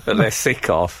 that they're sick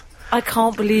of. I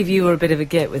can't believe you were a bit of a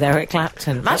git with Eric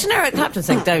Clapton. Imagine Eric Clapton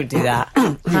saying, "Don't do that."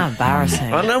 How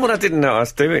embarrassing. I know when I didn't know I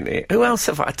was doing it. Who else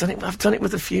have I done it? I've done it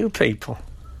with a few people.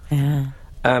 Yeah.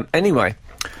 Anyway,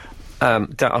 I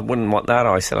wouldn't want that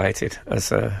isolated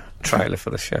as a trailer for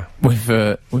the show.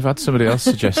 We've had somebody else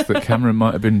suggest that Cameron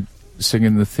might have been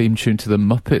singing the theme tune to the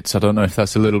Muppets. I don't know if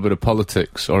that's a little bit of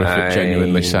politics or if it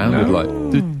genuinely sounded like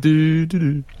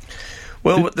do-do-do-do.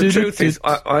 Well, the truth is,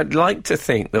 I'd like to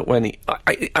think that when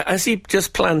has he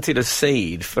just planted a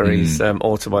seed for his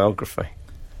autobiography?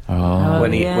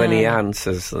 When he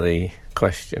answers the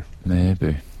question,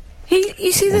 maybe.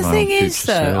 You see, the thing is,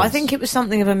 though, I think it was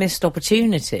something of a missed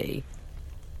opportunity.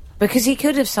 Because he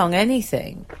could have sung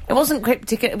anything. It wasn't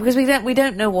cryptic, because we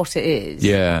don't know what it is.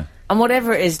 Yeah. And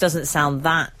whatever it is doesn't sound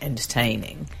that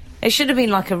entertaining. It should have been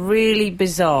like a really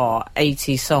bizarre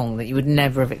 80s song that you would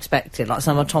never have expected, like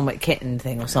some Atomic Kitten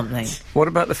thing or something. What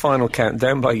about the final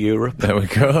countdown by Europe? There we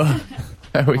go.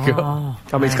 There we go. I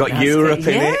mean, it's got Europe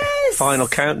in it. Final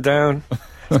countdown.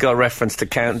 It's got a reference to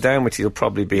Countdown, which he'll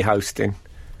probably be hosting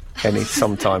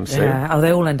sometime soon. Yeah,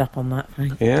 they all end up on that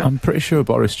thing. Yeah. I'm pretty sure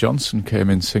Boris Johnson came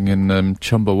in singing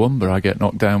Chumbawamba, I get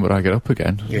knocked down but I get up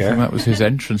again. Yeah. I think that was his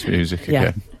entrance music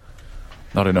again.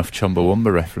 Not enough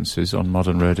Chumbawamba references on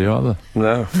modern radio, are there?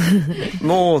 No.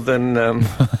 More than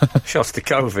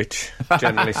Shostakovich,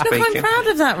 generally speaking. Look, I'm proud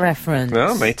of that reference.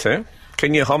 No, me too.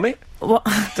 Can you hum it? What?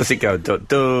 Does it go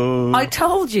do-do? I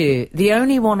told you, the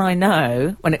only one I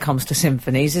know when it comes to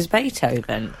symphonies is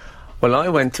Beethoven. Well, I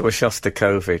went to a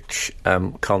Shostakovich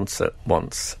concert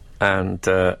once, and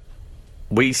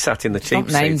we sat in the cheap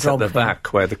seats at the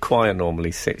back where the choir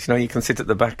normally sits. You can sit at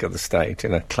the back of the stage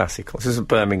in a classical. This is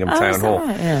Birmingham Town Hall.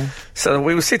 Right? Yeah. So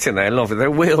we were sitting there, lovely. They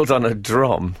wheeled on a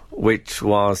drum, which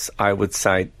was, I would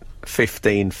say,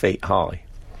 15 feet high.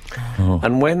 Oh.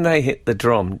 And when they hit the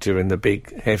drum during the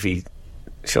big, heavy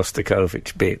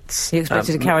Shostakovich bits... You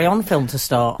expected a carry-on film to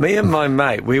start. Me and my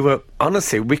mate, we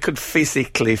could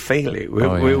physically feel it.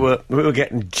 We were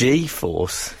getting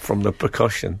G-force from the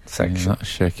percussion section. Yeah, that'll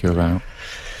shake you about.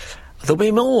 There'll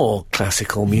be more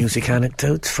classical music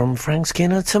anecdotes from Frank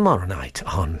Skinner tomorrow night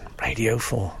on Radio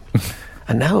 4.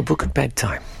 And now a book at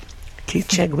bedtime. Keith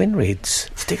Chegwin reads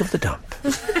Stick of the Dump.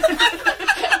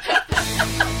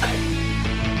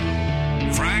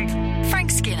 Frank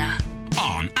Skinner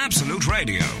on Absolute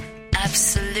Radio.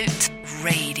 Absolute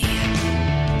Radio.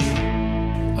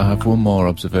 I have one more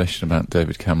observation about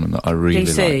David Cameron that I really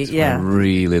liked. Yeah. I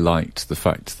really liked the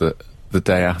fact that the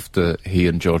day after he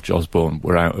and George Osborne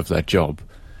were out of their job,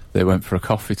 they went for a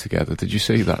coffee together. Did you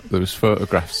see that? There was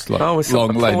photographs, it's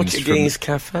long a lens. Portuguese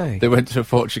cafe. They went to a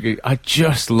Portuguese... I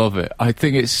just love it. I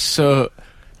think it's so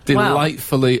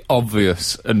delightfully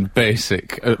obvious and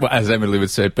basic. As Emily would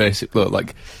say, basic look.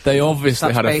 Like, they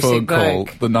obviously had a phone call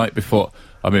the night before.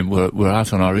 I mean, we're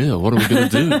out on our ear. What are we going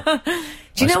to do?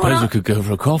 Do you know suppose we could go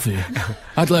for a coffee.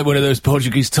 I'd like one of those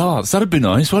Portuguese tarts. That'd be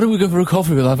nice. Why don't we go for a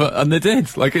coffee? And they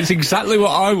did. Like, it's exactly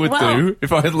what I would do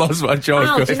if I had lost my job.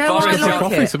 Wow, do you know why I like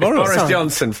coffee it? tomorrow. Boris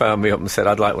Johnson phoned me up and said,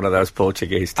 I'd like one of those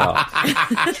Portuguese tarts.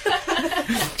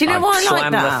 Do you know why I like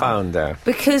slammed that? the phone down.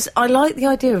 Because I like the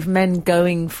idea of men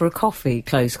going for a coffee,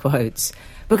 close quotes.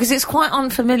 Because it's quite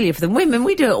unfamiliar for them. Women,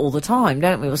 we do it all the time,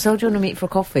 don't we? We'll say, do you want to meet for a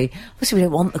coffee? Obviously, we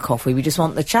don't want the coffee, we just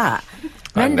want the chat.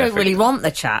 Men don't really want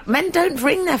the chat. Men don't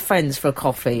ring their friends for a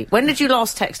coffee. When did you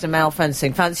last text a male friend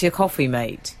saying, fancy a coffee,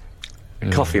 mate?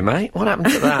 Coffee, mate. What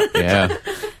happened to that? Yeah.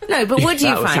 No, but would you,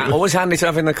 That was Frank? always handy to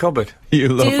have in the cupboard. You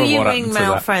love Do you what ring happened to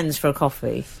male that. friends for a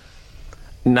coffee?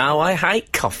 No, I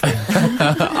hate coffee.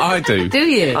 I do. Do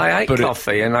you? I hate But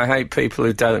coffee, and I hate people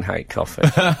who don't hate coffee.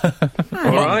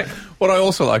 All right? What I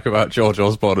also like about George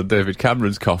Osborne and David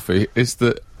Cameron's coffee is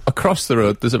that across the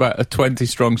road there's about a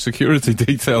 20-strong security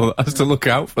detail that has to look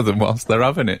out for them whilst they're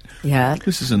having it. Yeah.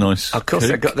 This is a nice Of course,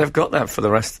 cook. they've got that for the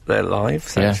rest of their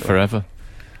lives. Yeah, actually. forever.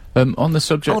 On the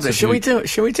subject Hold on, of shall we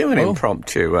do an Oh.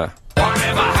 impromptu?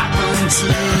 Whatever happened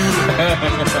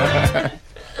to...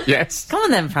 Yes. Come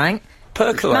on then, Frank.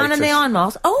 Percolators. Man in the iron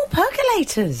mask. Oh,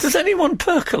 percolators. Does anyone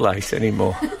percolate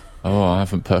anymore? Oh, I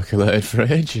haven't percolated for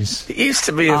ages. It used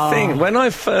to be a thing. When I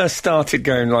first started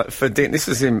going, like, for dinner, this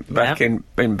was back in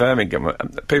Birmingham,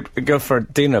 people would go for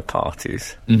dinner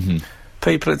parties. Mm-hmm.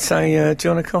 People would say, do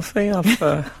you want a coffee?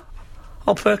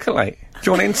 I'll percolate. Do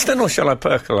you want instant or shall I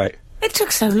percolate? It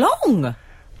took so long.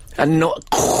 And not...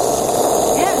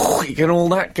 You get all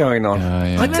that going on.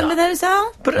 Yeah. Remember those,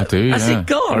 Al? But I do, has yeah. it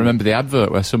gone? I remember the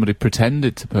advert where somebody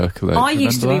pretended to percolate. I Do you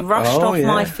used to be remember that? rushed Oh, off yeah.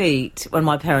 my feet when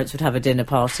my parents would have a dinner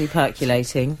party,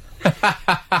 percolating.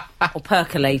 Or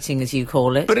percolating, as you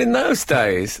call it. But in those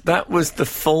days, that was the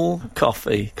full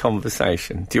coffee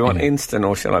conversation. Do you want instant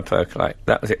or shall I percolate?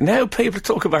 That was it. Now people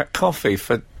talk about coffee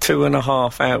for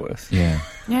 2.5 hours. Yeah.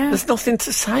 Yeah. There's nothing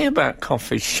to say about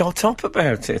coffee. Shut up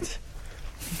about it.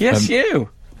 Yes, you.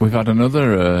 We've had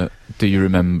another, do you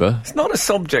remember? It's not a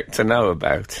subject to know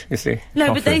about, you see. No,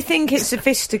 Coffee. but they think it's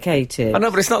sophisticated. I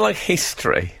know, but it's not like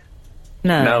history,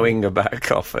 No. knowing about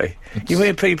coffee. You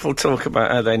hear people talk about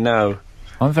how they know.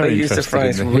 I'm very They use the interested in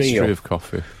phrase the history real. of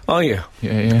coffee. Are you?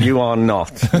 Yeah. You are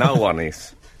not. No one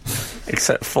is.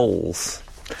 Except fools.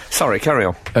 Sorry, carry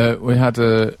on. We had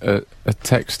a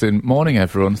text in. Morning,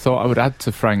 everyone. Thought I would add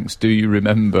to Frank's Do You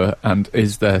Remember and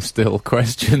Is There Still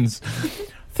questions.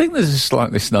 I think there's a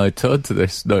slightly snide tone to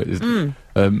this. No,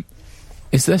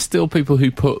 is there still people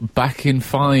who put back in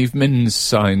 5 mins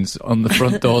signs on the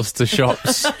front doors to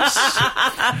shops?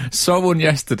 Saw one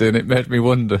yesterday and it made me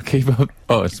wonder. Keep up.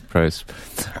 Oh, it's praise.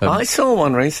 I saw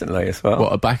one recently as well.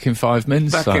 What, a back in 5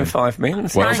 mins Back sign? in 5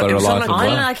 minutes. Well, It they're was alive on and I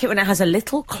well. like it when it has a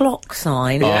little clock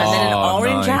sign and then an Oh,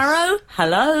 orange nice. arrow.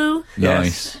 Hello.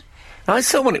 Nice. I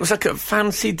saw one. It was like a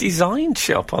fancy design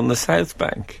shop on the South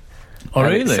Bank. Oh,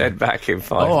 And really? It said back in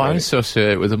 5 Oh, I minutes.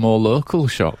 associate it with a more local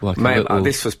shop. Like Mate, a little...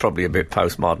 this was probably a bit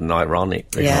postmodern ironic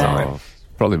this Yeah. time.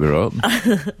 Probably be right.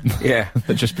 Yeah.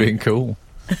 They're just being cool.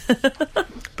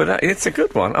 But it's a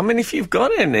good one. I mean, if you've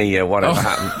got any whatever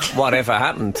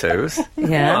happened to us,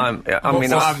 Yeah. I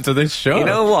mean, What happened to this show? you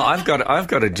know what? I've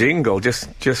got a jingle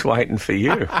just waiting for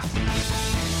you.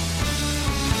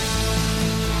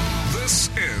 This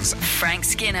is Frank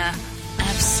Skinner,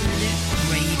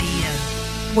 Absolute Radio.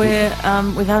 We're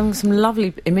having some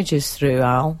lovely images through,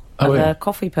 Al, Oh, of yeah.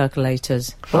 coffee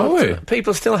percolators. Oh, we?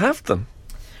 People still have them.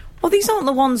 Well, these aren't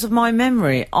the ones of my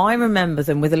memory. I remember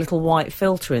them with a little white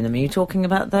filter in them. Are you talking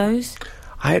about those?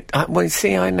 Well,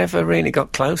 see, I never really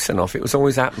got close enough. It was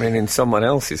always happening in someone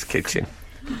else's kitchen.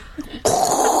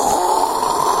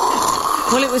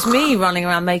 Well, it was me running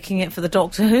around making it for the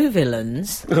Doctor Who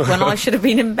villains when I should have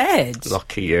been in bed.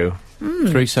 Lucky you.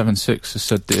 376 has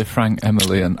said, Dear Frank,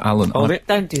 Emily and Alan. Hold it.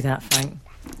 Don't do that, Frank.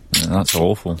 Yeah, that's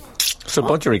awful. So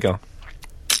Bodgery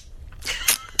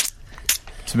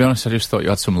To be honest, I just thought you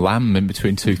had some lamb in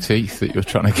between 2 teeth that you were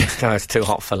trying to get. No, it's too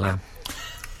hot for lamb.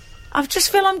 I just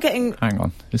feel I'm getting Hang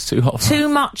on, it's too hot. too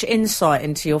much insight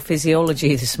into your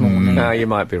physiology this morning. No, you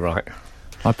might be right.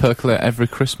 I percolate every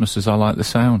Christmas as I like the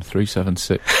sound.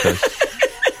 376 says.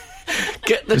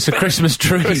 Get the It's a Christmas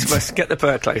treat. Christmas. Get the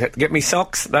percolator. Get me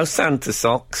socks. Those Santa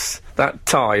socks. That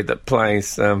tie that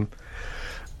plays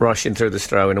Rushing Through the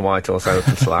Stroh in a White Horse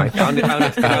Open Sleigh. only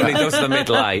does the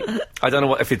middle 8. I don't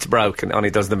know if it's broken.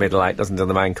 Only does the middle 8. Doesn't do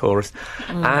the main chorus.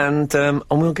 And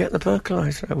we'll get the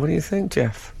percolator. What do you think,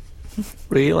 Jeff?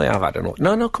 Really? I've had enough.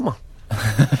 No, come on.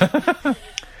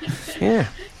 Yeah.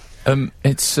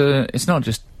 It's not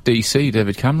just DC,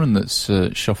 David Cameron, that's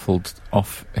shuffled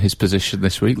off his position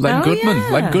this week. Len Oh, Goodman. yeah.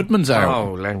 Len Goodman's out.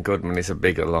 Oh, Len Goodman is a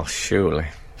bigger loss, surely.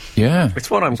 Yeah. It's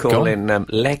what I'm calling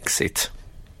Lexit.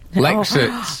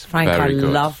 Lexit. Frank, Very I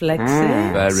good. love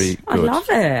Lexit. Very good. I love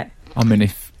it. I mean,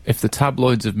 if the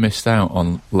tabloids have missed out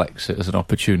on Lexit as an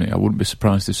opportunity, I wouldn't be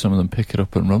surprised if some of them pick it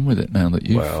up and run with it now that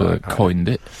you've coined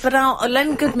it. But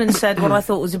Len Goodman said what I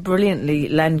thought was a brilliantly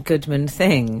Len Goodman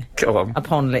thing Go on.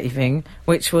 upon leaving,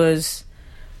 which was,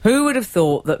 Who would have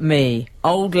thought that me,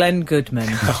 old Len Goodman,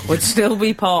 would still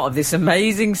be part of this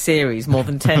amazing series more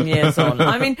than 10 years on?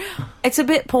 I mean, it's a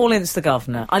bit Paul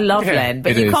Insta-Governor. I love Len,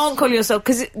 but you can't call yourself...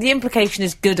 Because the implication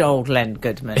is good old Len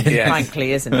Goodman,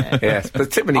 frankly, isn't it? Yes,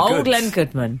 but too many Old goods. Len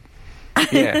Goodman.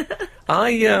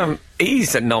 Yeah.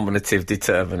 He's a nominative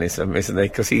determinism, isn't he?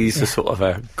 Because he's a sort of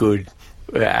a good...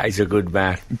 he's a good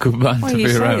man. Good man to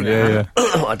be around, yeah.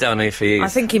 I don't know if he is. I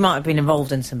think he might have been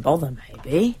involved in some bother,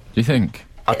 maybe. Do you think?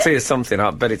 I'll tell you something, I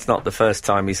bet it's not the first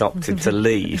time he's opted to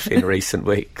leave in recent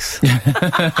weeks. Let's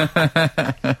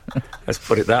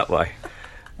put it that way.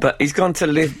 But he's gone to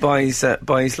live by his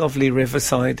lovely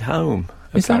riverside home.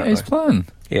 Is that his plan?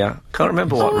 Yeah. Can't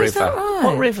remember what river. is that right?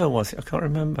 What river was it? I can't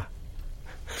remember.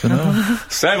 Dunno.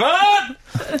 7!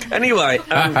 Anyway,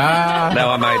 no,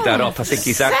 I made that up. I think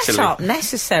he's actually... Set-up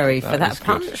necessary for that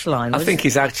punchline. I think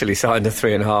he's actually signed a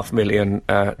 $3.5 million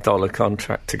dollar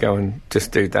contract to go and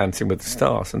just do Dancing with the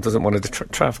Stars and doesn't want to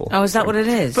travel. Oh, is that what it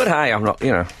is? But hey, I'm not,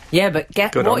 Yeah, but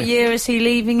what year is he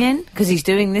leaving in? Because he's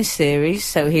doing this series,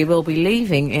 so he will be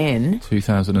leaving in...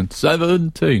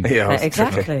 2017. Yeah,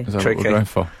 exactly. Is that what we're going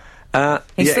for?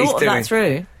 He's thought of that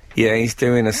through. Yeah, he's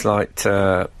doing a slight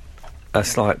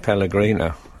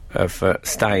Pellegrino of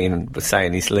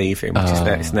saying he's leaving, which is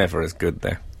it's never as good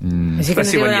there. Is he going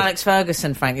to do an Alex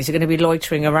Ferguson, Frank? Is he going to be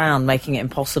loitering around, making it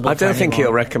impossible I don't for think anyone?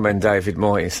 he'll recommend David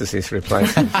Moyes as his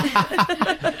replacement.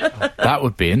 That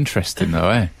would be interesting, though,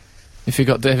 eh? If you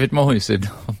got David Moyes in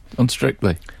on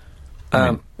Strictly.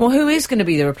 Well, who is going to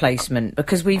be the replacement?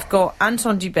 Because we've got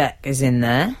Anton Dubek is in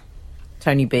there,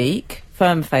 Tony Beak,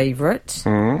 firm favourite,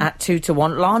 at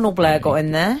 2-1. Lionel Blair got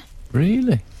in there.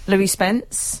 Really? Louis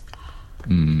Spence.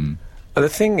 The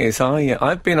thing is,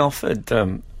 I've been offered...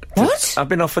 What? I've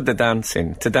been offered to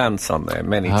dance on there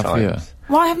many times. You?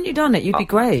 Why haven't you done it? You'd be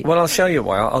great. Well, I'll show you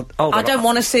why. I don't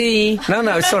want to see...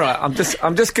 No, it's all right. I'm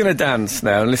just going to dance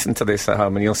now and listen to this at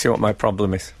home, and you'll see what my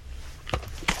problem is.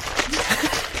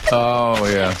 Oh,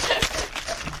 yeah.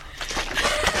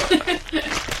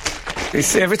 You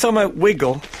see, every time I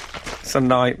wiggle, it's a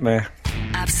nightmare.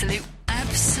 Absolute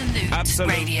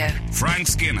Radio. Frank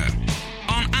Skinner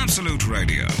on Absolute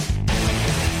Radio.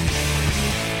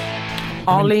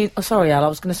 Arlene... Oh, sorry, Al, I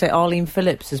was going to say Arlene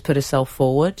Phillips has put herself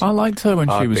forward. I liked her when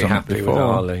she was be on it happy with before.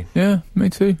 Arlene. Yeah, me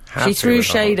too. She threw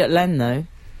shade at Len, though.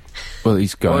 Well,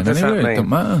 he's going What does that anyway, it mean? don't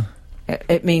matter.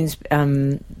 It means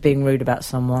being rude about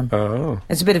someone. Oh,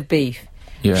 It's a bit of beef.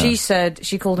 Yeah.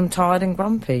 She called him tired and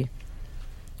grumpy.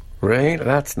 really?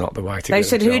 That's not the way to go. They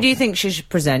said, who do you think she should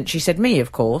present? She said, me,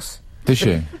 of course. Did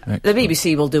she? The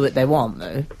BBC will do what they want,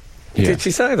 though. Yeah. Did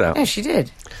she say that? Yeah, she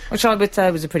did. Which I would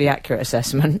say was a pretty accurate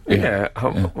assessment. Yeah.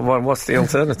 Well, what's the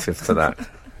alternative to that?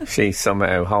 She's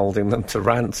somehow holding them to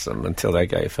ransom until they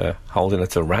gave her holding her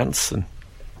to ransom.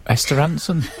 Esther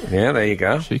Hansen. Yeah, there you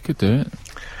go. She could do it.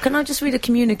 Can I just read a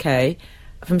communique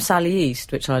from Sally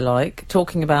East, which I like,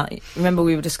 talking about... Remember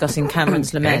we were discussing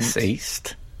Cameron's Lament? S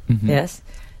East. Yes.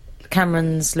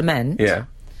 Cameron's Lament. Yeah.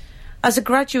 As a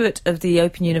graduate of the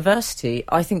Open University,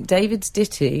 I think David's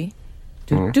ditty...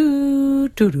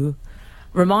 Do-do-do-do...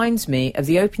 reminds me of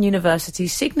the Open University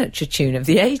signature tune of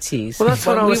the 80s. Well, that's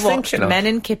what I was we watched thinking of. Men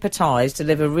in Kipper Ties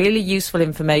deliver really useful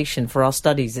information for our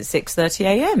studies at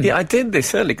 6:30am. Yeah, I did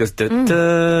this early because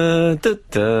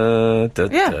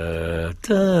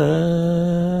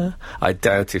I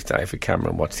doubt if David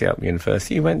Cameron watched the Open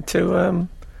University. He went to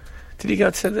did he go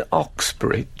to the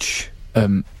Oxbridge?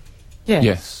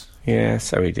 Yes. Yeah,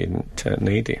 so he didn't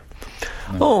need it.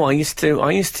 Oh, I used to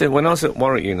when I was at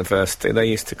Warwick University, they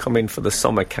used to come in for the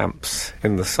summer camps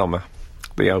in the summer,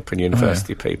 the Open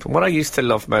University people. What I used to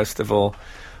love most of all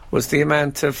was the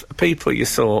amount of people you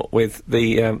saw with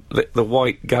the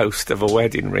white ghost of a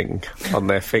wedding ring on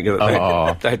their finger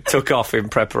that they took off in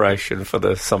preparation for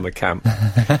the summer camp.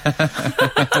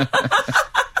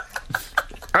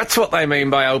 That's what they mean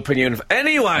by Open University.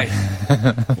 Anyway,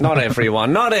 not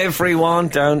everyone,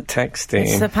 don't text in.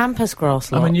 It's the Pampas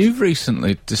grass lot. I mean, you've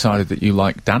recently decided that you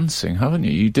like dancing, haven't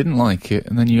you? You didn't like it,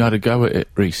 and then you had a go at it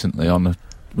recently on a...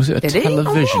 Was it a Did he?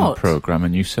 television On what? programme,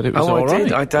 and you said it was all right? I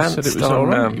did. I danced You said it was all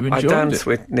right. You I enjoyed danced it.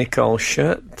 with Nicole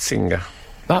Scherzinger.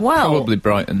 That Well- probably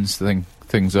brightens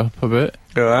things up a bit.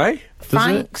 Right?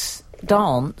 Frank's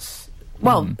dance...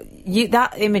 Well,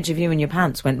 that image of you in your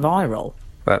pants went viral.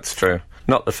 That's true.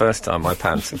 Not the first time my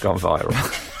pants have gone viral.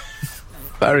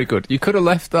 Very good. You could have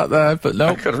left that there, but no.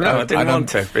 I didn't want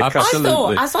to, because- Absolutely. I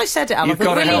thought, as I said it, I You've thought,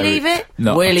 gotta will help he me. leave it?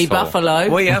 Not Willie at all. Buffalo.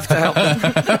 Well, you have to help them.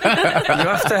 You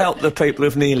have to help the people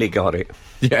who've nearly got it.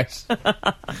 Yes.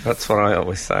 That's what I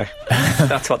always say.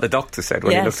 That's what the doctor said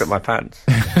when he Yes. looked at my pants.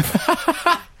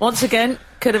 Once again,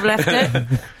 could have left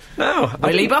it. No.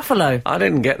 Willie Buffalo. I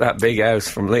didn't get that big house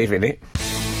from leaving it.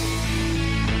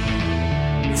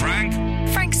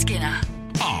 Frank Skinner.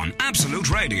 on Absolute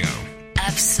Radio.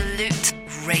 Absolute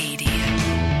Radio.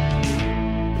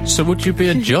 So would you be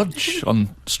a judge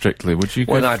on Strictly? Would you?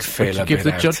 Well, I'd feel a give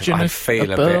bit the judging I'd feel a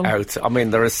bit burl? out. I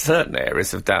mean, there are certain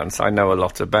areas of dance I know a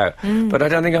lot about, but I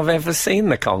don't think I've ever seen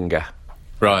the conga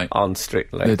Right. on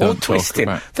Strictly. They Or don't talk twisting.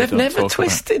 about- they They've don't never talk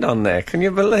twisted on there. Can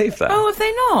you believe that? Oh, have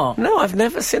they not? No, I've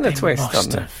never seen a twist on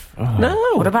must there. have. Oh. No.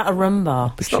 What about a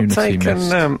rumba? It's not Opportunity taken.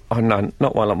 missed. Oh no,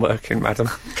 not while I'm working, madam.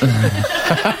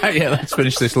 Yeah, let's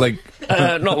finish this link.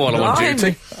 Not while I'm on Blimey.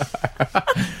 duty.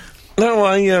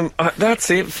 No, that's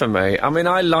it for me. I mean,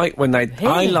 I like when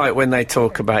they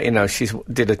talk about, you know, she's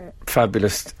did a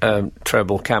fabulous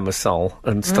treble camisole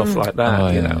and stuff like that, Oh,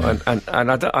 you yeah, know,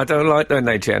 and I don't like when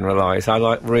they generalise. I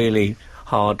like really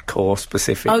hardcore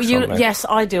specifics. Oh, on there. yes,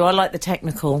 I do. I like the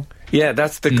technical. Yeah,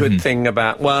 that's the good thing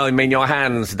about. Well, I mean, your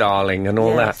hands, darling, and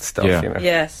all that Yes. stuff. Yeah. You know.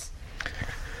 Yes.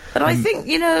 But I think,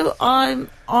 you know,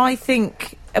 I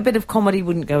think a bit of comedy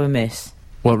wouldn't go amiss.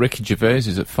 Well, Ricky Gervais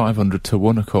is at 500 to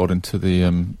 1 according to the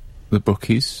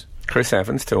bookies. Chris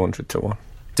Evans, 200 to 1.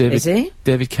 Is he?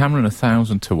 David Cameron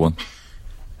 1,000 to 1.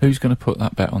 Who's going to put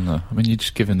that bet on there? I mean, you're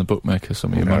just giving the bookmaker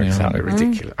some of your No, money. exactly aren't you?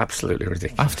 ridiculous. Absolutely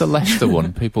ridiculous. After Leicester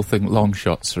won, people think long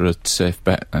shots are a safe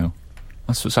bet now.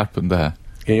 That's what's happened there.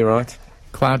 Yeah, you're right.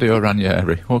 Claudio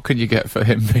Ranieri, what can you get for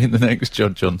him being the next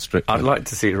judge on Strictly? I'd like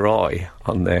to see Roy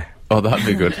on there. Oh, that'd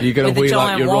be good. You're going With to the wheel out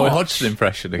giant your Roy watch. Hodgson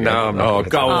impression again? No, I'm not Oh, gonna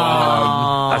go do that.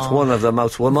 on. That's one of the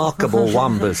most remarkable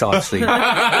wonders I've seen.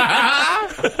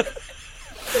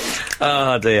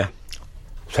 Oh, dear.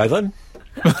 7?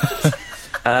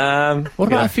 What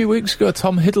about a few weeks ago?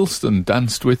 Tom Hiddleston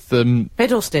danced with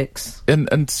Fiddlesticks. and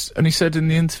he said in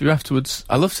the interview afterwards,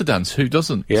 "I love to dance. Who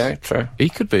doesn't?" Yeah, true. He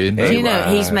could be in there. Do you know,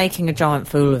 Anyway. he's making a giant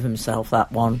fool of himself,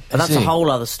 that one. But Is that's a he? whole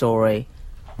other story.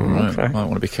 Right, Okay. might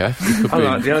want to be careful. He could I be,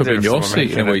 like the could be idea in of your someone seat in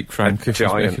making a week, Frank. a If he's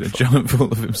giant making a giant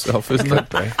fool of himself, isn't it?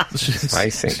 Could be. It's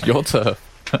Basic. your turf.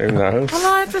 Who knows?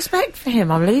 Well, I have respect for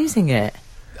him. I'm losing it.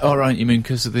 All right, you mean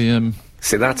because of the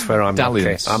See, that's where I'm lucky.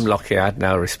 Dalliance. I'm lucky I had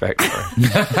no respect for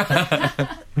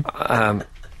him.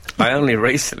 I only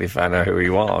recently found out who he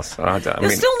was. I You're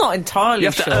still not entirely you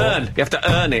have sure. to earn. You have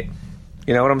to earn it.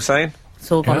 You know what I'm saying?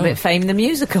 It's all gone a bit Fame the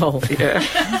Musical. Yeah.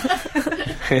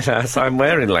 You know, so I'm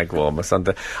wearing leg warmers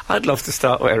under. I'd love to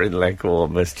start wearing leg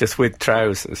warmers just with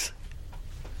trousers.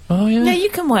 oh yeah. Yeah, you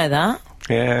can wear that.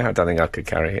 Yeah, I don't think I could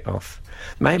carry it off.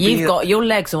 Maybe You've got your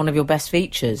legs are one of your best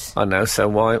features. I know. So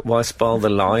why spoil the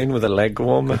line with a leg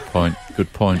warmer? Point.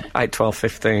 Good point. 8, 12,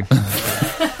 15.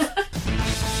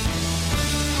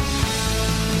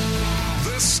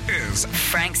 This is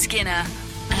Frank Skinner.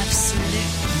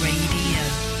 Absolute Radio.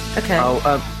 Okay.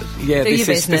 Yeah, Do your this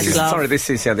business, is love. sorry. This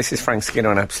is Frank Skinner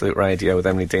on Absolute Radio with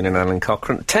Emily Dean and Alan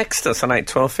Cochrane. Text us on 8,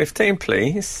 12, 15,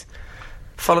 please.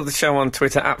 Follow the show on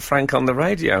Twitter at Frank on the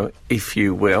Radio, if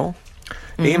you will.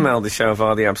 Email the show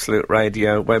via the Absolute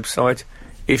Radio website,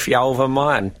 if you over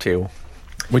mind to.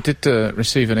 We did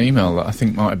receive an email that I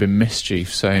think might have been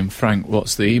mischief saying, Frank,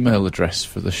 what's the email address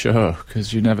for the show?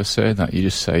 Because you never say that. You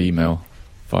just say email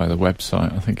via the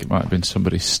website. I think it might have been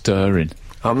somebody stirring.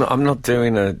 I'm not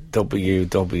doing a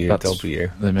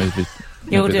www. They may be,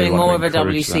 You're maybe they doing want to more of a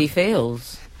encourage WC that.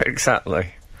 Fields. Exactly.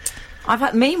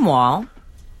 Meanwhile,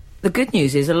 the good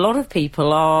news is a lot of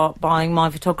people are buying my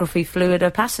photography fluid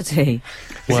opacity.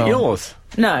 Is Well- it yours?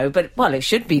 No, but, well, it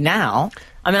should be now.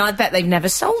 I mean, I bet they've never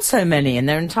sold so many in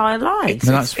their entire lives.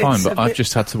 I mean, that's fine, it's but a I've bit-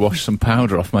 just had to wash some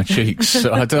powder off my cheeks,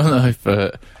 so I don't know if...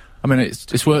 I mean,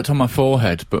 it's worked on my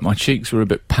forehead, but my cheeks were a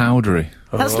bit powdery.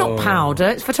 That's not powder,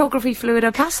 it's photography fluid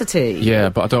opacity. Yeah,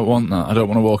 but I don't want that. I don't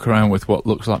want to walk around with what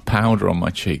looks like powder on my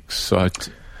cheeks, so I'm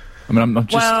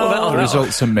just... Well, the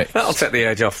results are mixed. That'll take the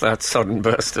edge off that sudden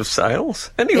burst of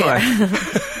sales. Anyway.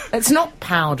 It's not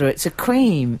powder, it's a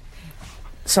cream.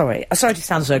 Sorry to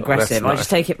sound so aggressive. I nice. just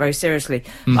take it very seriously.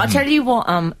 I tell you what,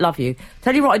 love you.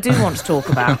 Tell you what I do want to talk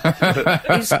about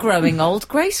is growing old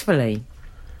gracefully.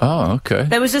 Oh, okay.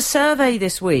 There was a survey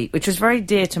this week which was very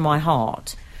dear to my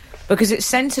heart because it's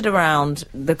centred around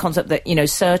the concept that, you know,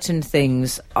 certain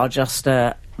things are just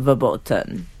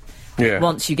verboten Yeah.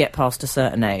 once you get past a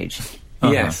certain age.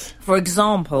 Yes. For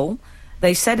example,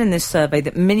 they said in this survey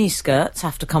that miniskirts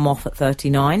have to come off at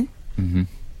 39,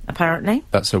 apparently.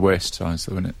 That's a waist size,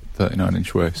 though, isn't it?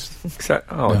 39-inch waist.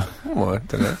 I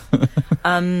don't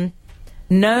know.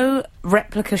 No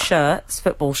replica shirts,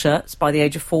 football shirts, by the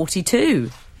age of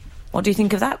 42. What do you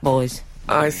think of that, boys?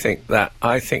 I think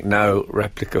no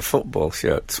replica football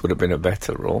shirts would have been a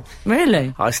better rule.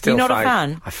 Really? I still You're not a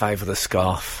fan? I favour the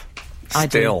scarf. I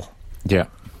do. Still. Yeah.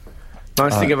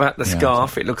 Nice thing about the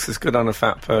scarf, it looks as good on a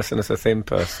fat person as a thin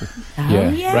person.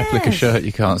 Yes. Replica shirt,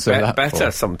 you can't say that Better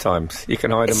for. sometimes. You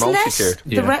can hide It's a multitude. less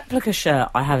the replica shirt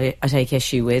I take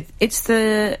issue with. It's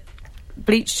the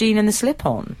bleached jean and the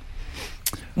slip-on.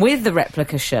 With the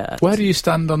replica shirt. Where do you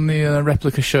stand on the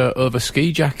replica shirt over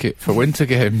ski jacket for winter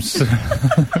games?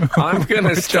 I'm going to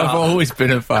Which I've start... always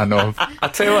been a fan of. I'll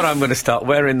tell you what, I'm going to start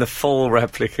wearing the full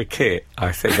replica kit,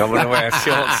 I think. I'm going to wear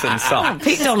shorts and socks.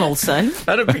 Pete Donaldson.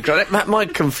 That'd be great. That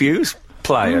might confuse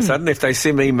players, and if they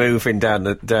see me moving down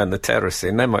the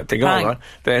terracing, they might think, Right. all right,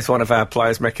 there's one of our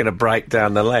players making a break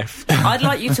down the left. I'd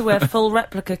like you to wear full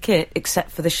replica kit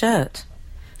except for the shirt.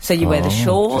 So you wear the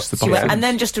shorts, just the and bottoms.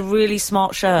 then just a really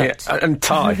smart shirt. Yeah, and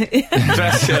tie.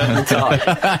 Dress shirt and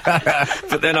tie.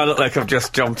 But then I look like I've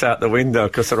just jumped out the window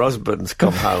because her husband's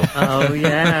come home. Oh,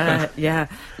 yeah.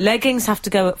 Leggings have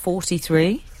to go at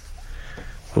 43.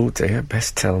 Oh dear,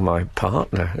 best tell my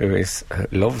partner, who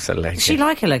loves a legging. Does she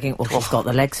like a legging? Well, she's got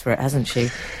the legs for it, hasn't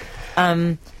she?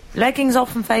 Leggings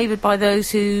often favoured by those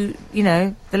who,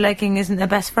 the legging isn't their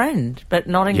best friend, but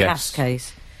not in Kath's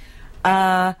case.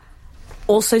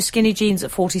 Also skinny jeans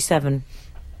at 47.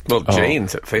 Well,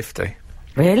 jeans at 50.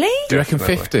 Really? Do you reckon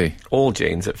Definitely. 50? All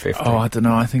jeans at 50. Oh, I don't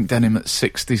know. I think denim at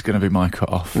 60 is going to be my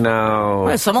cut-off. No.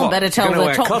 Well, someone What, better tell you're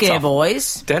gonna the wear Top Gear cut-off?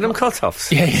 boys. Denim cut-offs?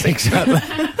 Yeah, exactly.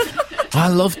 I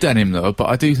love denim, though, but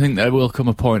I do think there will come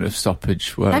a point of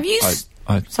stoppage where... Have you...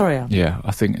 Sorry, Al. Yeah,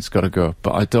 I think it's got to go.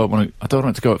 But I don't want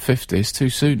it to go at 50. It's too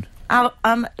soon. Al,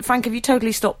 Frank, have you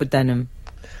totally stopped with denim?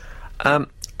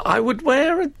 I would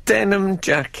wear a denim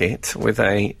jacket with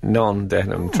a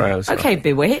non-denim trouser. Okay,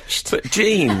 Bewitched. But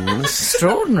jeans...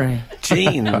 Extraordinary.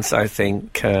 jeans, I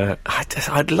think...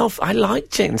 I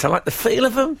like jeans. I like the feel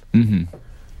of them. Mm-hmm.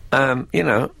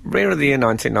 Rear of the year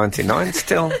 1999,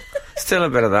 still a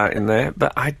bit of that in there.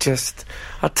 But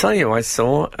I'll tell you, I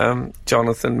saw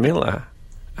Jonathan Miller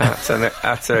at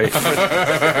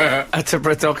a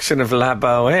production of La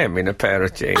Boheme in a pair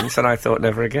of jeans, and I thought,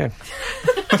 never again.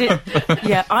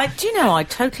 I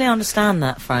totally understand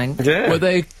that, Frank. Yeah. Were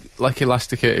they like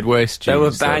elasticated waist jeans? They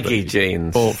were baggy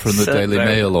jeans. Bought from the Daily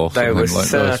Mail or something They were like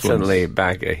those certainly ones?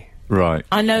 baggy. Right.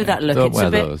 I know that look. Don't It's wear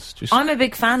a bit. those. I'm a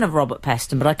big fan of Robert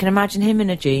Peston, but I can imagine him in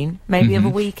a jean, maybe of a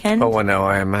weekend. Oh, I know.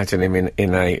 I imagine him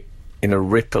in a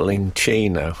rippling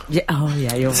chino. Yeah. Oh,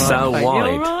 yeah. You're right. So Frank,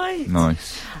 wide. You're right.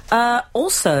 Nice.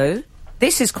 Also,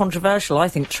 this is controversial. I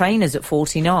think trainers at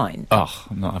 49. Oh,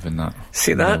 I'm not having that.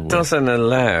 See, that doesn't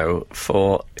allow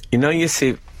for... you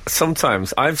see...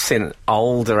 Sometimes I've seen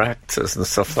older actors and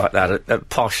stuff like that at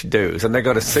posh do's, and they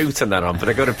got a suit and that on, but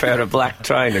they got a pair of black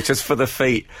trainers just for the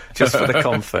feet, just for the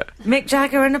comfort. Mick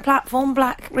Jagger in a platform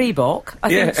black Reebok. I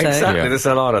think so. Exactly. Yeah. There's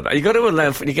a lot of that. You got to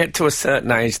allow when you get to a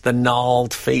certain age the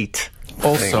gnarled feet.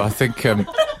 Also, I think, to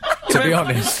be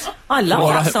honest... I love Well,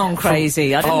 that song,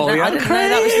 Crazy. I didn't know I'm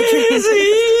that was the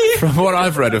truth. From what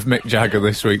I've read of Mick Jagger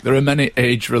this week, there are many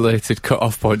age-related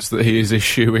cut-off points that he is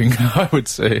eissuing, I would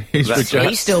say. He's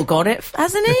He's still got it,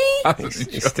 hasn't he?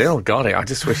 He's still got it. I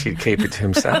just wish he'd keep it to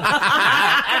himself.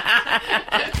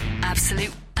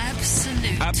 Absolute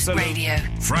Radio.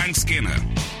 Frank Skinner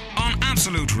on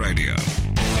Absolute Radio.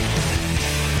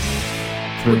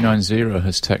 390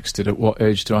 has texted, at what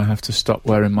age do I have to stop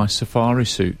wearing my safari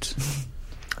suit?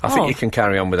 I think you can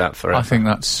carry on with that forever. I think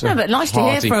that's No, but nice to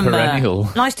hear from perennial.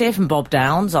 nice to hear from Bob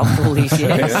Downs after all these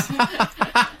years.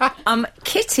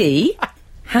 Kitty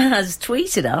has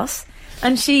tweeted us,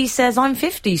 and she says, "I'm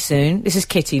 50 soon." This is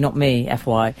Kitty, not me,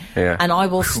 FY. Yeah. And I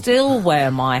will still wear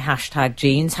my hashtag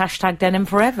jeans, hashtag denim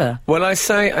forever. Well, I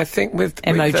think with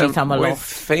Emoji thumb with aloft.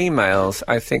 females,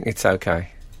 I think it's okay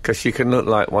because you can look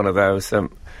like one of those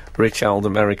rich old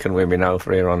American women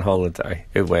over here on holiday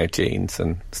who wear jeans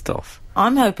and stuff.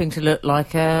 I'm hoping to look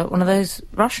like one of those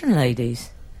Russian ladies.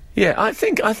 Yeah, I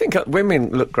think women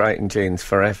look great in jeans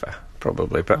forever,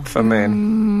 probably, but for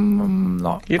men,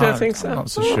 you don't think so? I'm not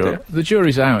so Oh, sure. dear. The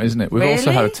jury's out, isn't it? We've also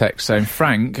Really? had a text saying,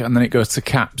 Frank, and then it goes to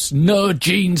caps, no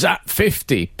jeans at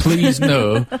 50, please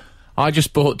no. I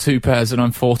just bought 2 pairs and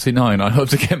I'm 49. I hope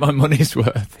to get my money's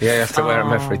worth. Yeah, you have to wear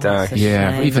them every day. that's a Yeah,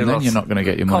 shame. but even Do then lots- you're not going to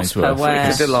get your money's Cost per worth. wear. You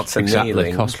can do lots of Exactly,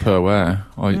 kneeling. cost per wear.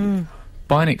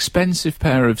 Buy an expensive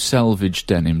pair of selvage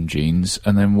denim jeans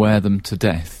and then wear them to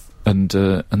death and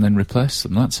then replace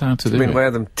them. That's how to do I mean, it. wear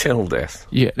them till death.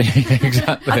 Yeah,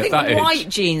 exactly. I at think that age. white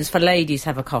jeans for ladies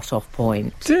have a cut-off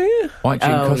point. Do you? White jean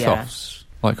Oh, cut-offs.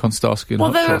 Like on Starsky and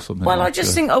Well, Hutch or something. I like just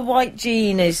that. think a white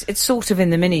jean it's sort of in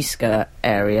the miniskirt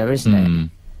area, isn't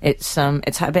it? It's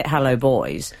a bit Hello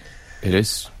Boys. It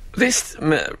is. This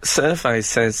survey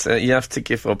says you have to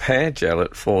give up hair gel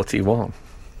at 41.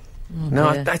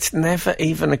 No, dear. that's never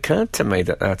even occurred to me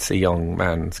that that's a young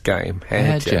man's game.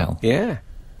 Hair gel. Yeah.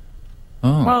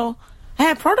 Oh. Well,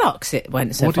 hair products, it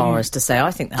went so What do far you- as to say.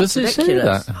 I think that's Does it say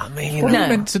ridiculous. that? I mean, What No. are you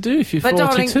meant to do if you're But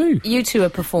 42? darling, you two are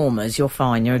performers. You're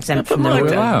fine. You're exempt but from the my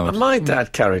rule. allowed. my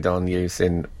dad carried on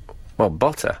using,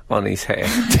 butter on his hair.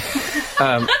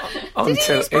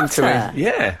 use butter?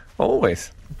 Yeah,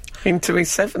 always. Into his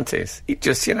 70s. He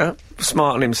just,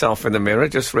 smartened himself in the mirror,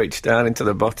 just reached down into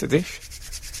the butter dish.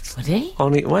 Would he?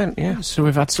 On it went, yeah. So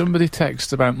we've had somebody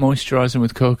text about moisturising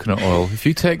with coconut oil. If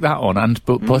you take that on and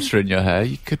put butter in your hair,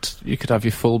 you could have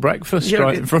your full breakfast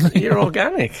right in front of you. You're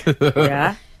organic.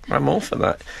 Yeah. I'm all for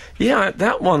that. Yeah,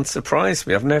 that one surprised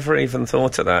me. I've never even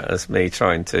thought of that as me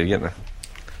trying to,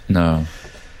 No.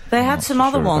 They had some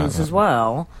other sure about ones that. as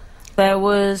well. There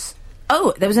was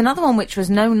another one which was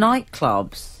no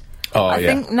nightclubs. Oh, I yeah.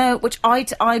 think no, which I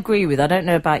agree with. I don't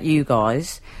know about you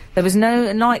guys. There was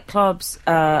no nightclubs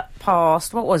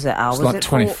past. What was it, Al? It's Was like it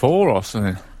 24 or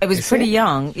something. It was pretty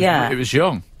young. Yeah. It was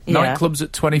young. Yeah. Nightclubs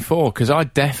at 24, because I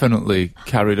definitely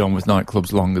carried on with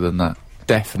nightclubs longer than that.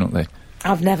 Definitely.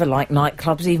 I've never liked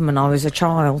nightclubs, even when I was a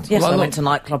child. Yes, Well, I went to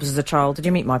nightclubs as a child. Did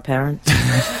you meet my parents?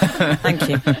 Thank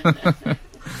you.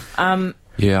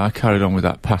 Yeah, I carried on with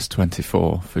that past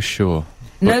 24, for sure.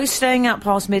 No staying out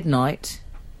past midnight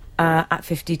at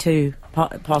 52.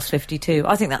 Past 52.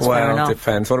 I think that's fair Well, enough.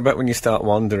 depends. What about when you start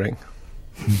wandering?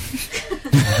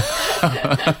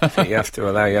 I think you have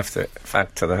to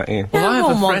factor that in. Well, I No have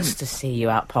one a wants friend- to see you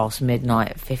out past midnight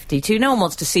at 52. No one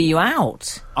wants to see you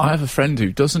out. I have a friend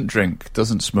who doesn't drink,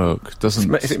 doesn't smoke,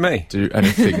 doesn't Is it me? do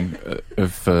anything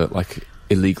of like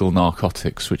illegal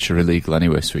narcotics, which are illegal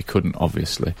anyway, so he couldn't,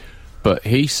 obviously. But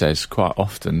he says quite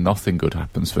often nothing good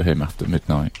happens for him after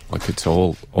midnight. Like it's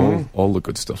all the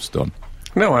good stuff's done.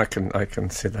 No, I can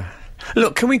see that.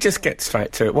 Look, can we just get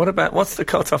straight to it? What's the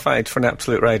cut-off age for an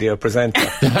Absolute Radio presenter?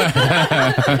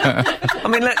 I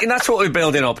mean, that's what we're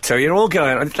building up to. You're all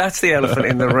going, that's the elephant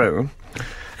in the room.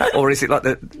 Or is it like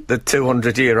the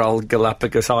 200-year-old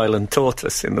Galapagos Island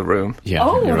tortoise in the room? Yeah.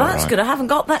 Oh, you're that's right. good. I haven't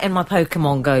got that in my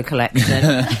Pokemon Go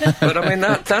collection. But I mean,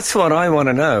 that's what I want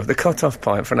to know. The cut-off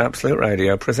point for an Absolute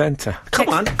Radio presenter. Come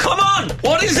on!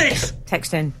 What is it?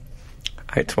 Text in.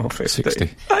 8, 12, 15. 60.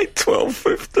 8, 12,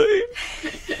 15.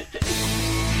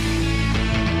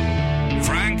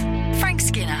 Frank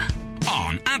Skinner.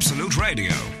 on Absolute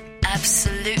Radio.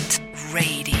 Absolute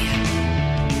Radio.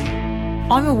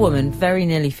 I'm a woman, very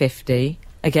nearly 50.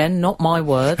 Again, not my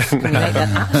words. Can we make that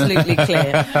absolutely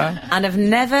clear? And have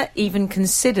never even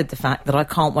considered the fact that I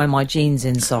can't wear my jeans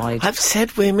inside. I've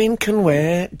said women can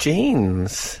wear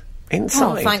jeans Oh,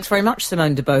 inside. thanks very much,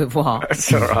 Simone de Beauvoir.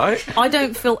 That's all right. I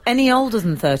don't feel any older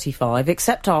than 35,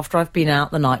 except after I've been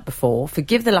out the night before.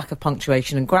 Forgive the lack of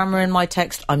punctuation and grammar in my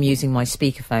text. I'm using my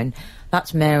speakerphone.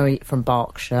 That's Mary from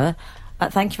Berkshire.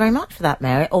 Thank you very much for that,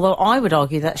 Mary. Although I would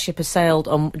argue that ship has sailed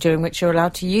during which you're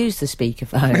allowed to use the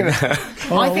speakerphone.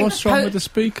 Oh, what's wrong with the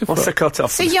speaker? What's the cut-off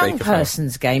It's for a the young speakerphone?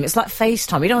 person's game. It's like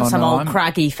FaceTime. You don't want Oh, some no, old I'm-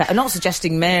 craggy... I'm not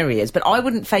suggesting Mary is, but I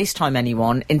wouldn't FaceTime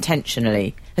anyone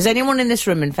intentionally. Has anyone in this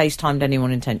room FaceTimed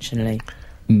anyone intentionally?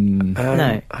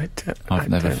 No. I've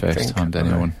never FaceTimed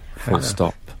anyone. Full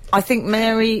stop. I think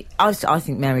Mary... I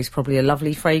think Mary's probably a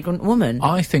lovely, fragrant woman.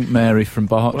 I think Mary from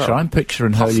Berkshire, Well, I'm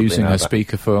picturing her possibly using know her that.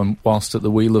 speakerphone whilst at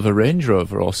the wheel of a Range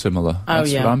Rover or similar. Oh,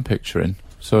 That's yeah. what I'm picturing.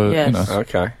 So, Yes. you know,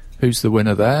 Okay. who's the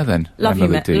winner there then? Love you,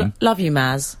 Emily Dean. love you,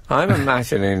 Maz. I'm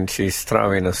imagining she's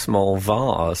throwing a small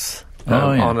vase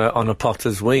Oh, yeah. on a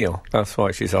potter's wheel. That's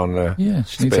why she's on the Yeah,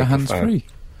 she needs her hands speakerphone. free.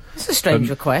 It's a strange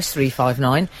request,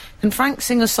 359. Can Frank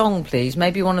sing a song, please?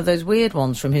 Maybe one of those weird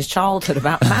ones from his childhood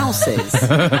about mouses.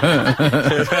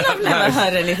 I've never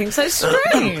heard anything so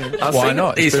strange. I Why think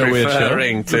not? It's He's been a weird show.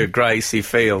 referring to Gracie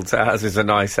Fields. Ours is a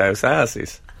nice house, ours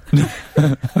is.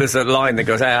 There's a line that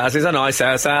goes, ours is a nice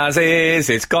house, ours is.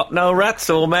 It's got no rats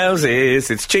or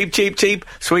mouses. It's cheap, cheap, cheap.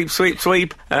 Sweep, sweep,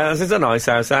 sweep. Ours is a nice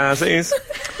house, ours is.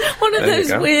 One of There you those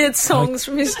go. weird songs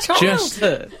from his Just,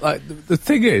 childhood. like, the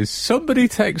thing is, somebody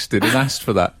texted and asked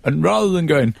for that, and rather than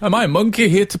going, am I a monkey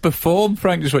here to perform,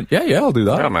 Frank just went, yeah, I'll do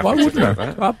that. I'm happy Why to wouldn't do I?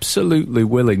 that. Absolutely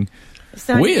willing. Is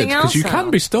there Weird, anything because else you can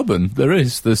out? be stubborn.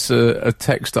 There's a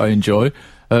text I enjoy.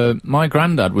 My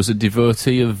granddad was a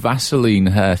devotee of Vaseline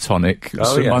hair tonic, Oh,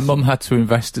 so yes. my mum had to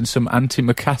invest in some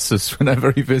antimacassars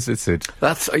whenever he visited.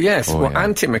 That's, yes, Oh, well, yeah.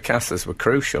 antimacassars were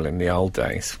crucial in the old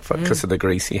days because of the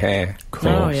greasy hair.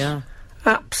 Oh, yeah.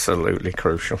 Absolutely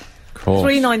crucial. Of course.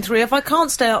 393. If I can't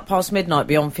stay up past midnight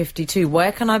beyond 52,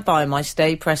 where can I buy my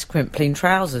Stay Pressed Crimpling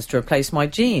trousers to replace my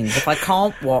jeans if I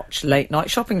can't watch late night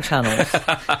shopping channels?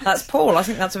 That's Paul. I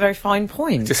think that's a very fine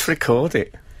point. Just record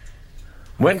it.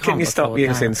 When can can't you stop afford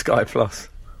using that. Sky Plus?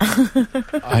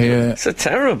 It's a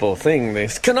terrible thing,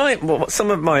 this. Can I... some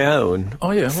of my own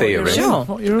theories. Sure.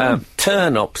 What are your own?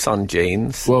 Turn-ups on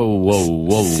jeans.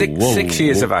 Whoa. 6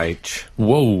 years of age.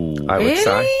 Whoa. I would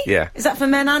say. Really? Yeah. Is that for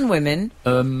men and women?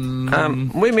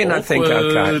 Women, I think,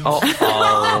 okay.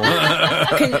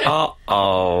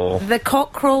 Uh-oh. The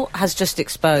cockerel has just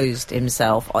exposed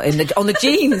himself on the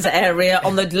jeans area,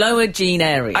 on the lower jean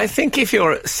area. I think if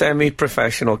you're a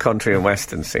semi-professional country and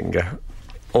western singer,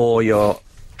 or you're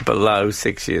below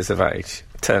 6 years of age,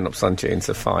 turn-ups on jeans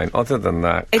are fine. Other than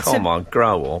that, come on,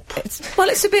 grow up.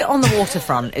 It's a bit on the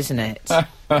waterfront, isn't it?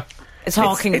 It's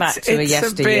harking back to a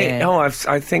yesteryear.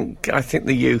 I think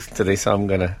the youth to this, I'm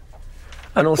gonna...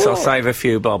 And also save a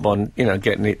few bob on,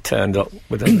 getting it turned up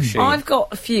with a machine. I've got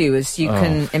a few, as you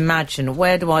can imagine.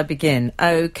 Where do I begin?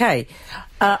 Okay.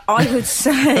 I would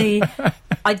say,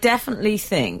 I definitely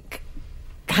think,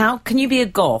 how can you be a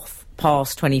goth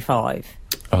past 25?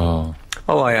 Oh,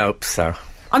 I hope so.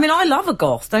 I mean, I love a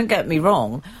goth, don't get me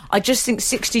wrong. I just think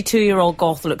 62-year-old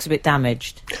goth looks a bit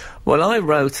damaged. Well, I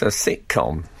wrote a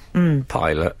sitcom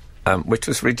pilot, which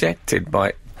was rejected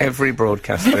by every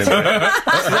broadcaster in America.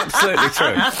 This is absolutely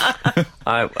true.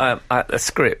 A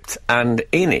script, and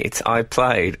in it I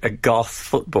played a goth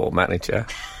football manager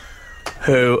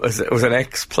who was an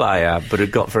ex-player but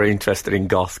had got very interested in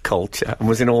goth culture and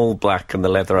was in all black and the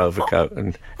leather overcoat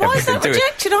and Why is everything. that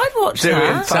rejected? I'd watch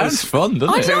that. Sounds fun,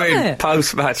 doesn't it? love Doing it.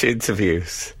 post-match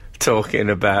interviews, talking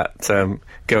about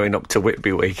going up to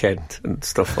Whitby weekend and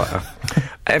stuff like that.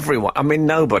 Everyone, I mean,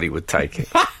 nobody would take it.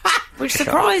 Which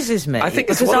surprises me. I think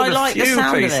it's because one I of the like the few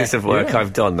sound pieces of work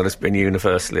I've done that has been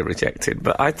universally rejected.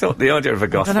 But I thought the idea of a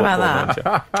goth I don't know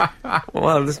football about manager...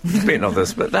 Well, there's been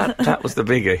others, but that was the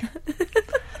biggie.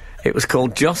 It was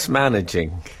called Just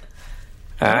Managing.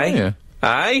 Yeah.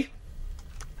 Hey?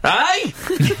 Hey?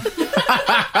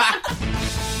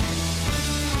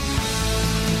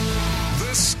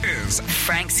 This is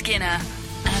Frank Skinner,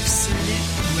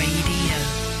 Absolute Radio.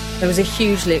 There was a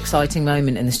hugely exciting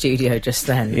moment in the studio just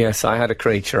then. Yes, I had a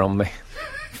creature on me.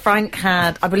 Frank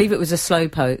had, I believe it was a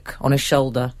slowpoke on his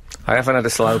shoulder. I haven't had a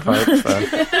slowpoke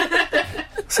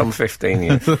for some 15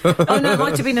 years. Oh no, it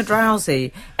might have been a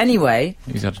drowsy. Anyway,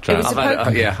 He's had a It try. was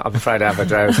I'm afraid I have a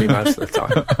drowsy most of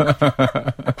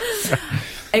the time.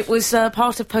 it was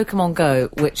part of Pokemon Go,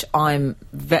 which I'm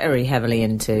very heavily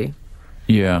into.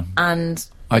 Yeah. And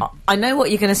I know what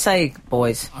you're going to say,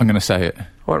 boys. I'm going to say it.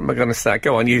 What am I going to say?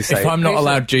 Go on, you say If it. I'm not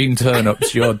allowed gene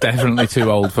turn-ups, you're definitely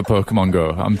too old for Pokemon Go.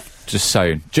 I'm just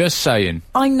saying. Just saying.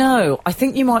 I know. I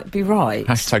think you might be right.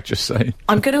 Hashtag just saying.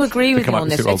 I'm going to agree with you I might on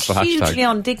be this. too old It's for hashtag. hugely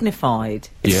undignified.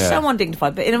 It's Yeah. so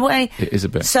undignified, but in a way, It is a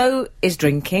bit. so is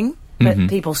drinking, but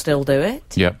people still do it.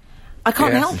 Yep. I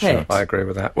can't Yes, help sure. it. I agree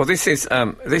with that. Well, this is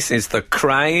the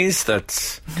craze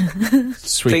that's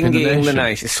Sweeping thingying the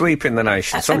nation. sweeping the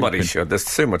nation. Somebody should. There's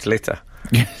too much litter.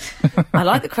 I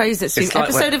like the craze that's It's like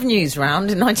episode of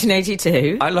Newsround in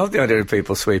 1982. I love the idea of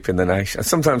people sweeping the nation.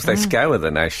 Sometimes they scour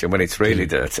the nation when it's really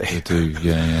dirty. They do,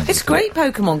 yeah. It's great,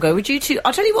 Pokemon Go. Would you two?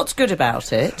 I'll tell you what's good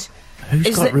about it. Who's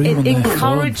is got that room it on their phone for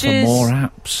encourages- more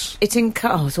apps?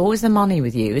 It's always the money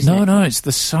with you, isn't it? No, it's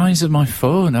the size of my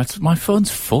phone. My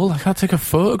phone's full. I can't take a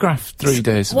photograph 3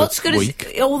 days What's a good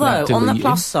week. is, although without on the deleting.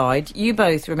 plus side, you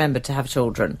both remember to have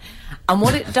children, and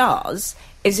what it does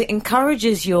is it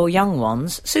encourages your young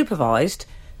ones, supervised,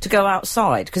 to go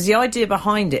outside. Because the idea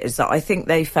behind it is that I think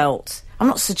they felt. I'm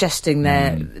not suggesting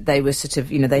they were sort of,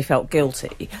 they felt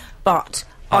guilty, but.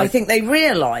 I think they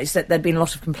realised that there'd been a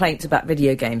lot of complaints about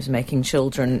video games making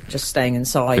children just staying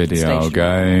inside. Video stationary.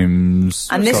 games.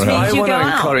 And this Sorry, means I you want go to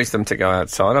out. encourage them to go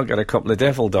outside. I'll get a couple of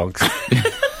devil dogs.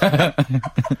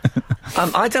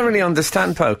 I don't really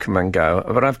understand Pokemon Go,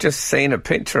 but I've just seen a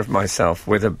picture of myself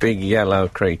with a big yellow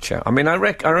creature. I mean, I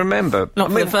remember...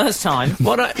 Not for the first time.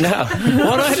 What I like...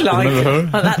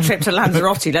 Like that trip to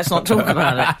Lanzarote, let's not talk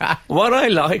about it. What I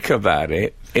like about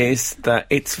it is that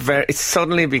it's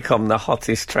suddenly become the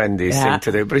hottest, trendiest Yeah. thing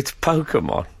to do, but it's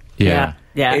Pokemon. Yeah.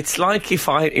 Yeah. It's like if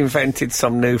I invented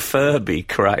some new Furby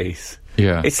craze.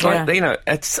 Yeah. It's like,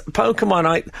 it's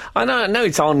Pokemon. I know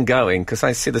it's ongoing because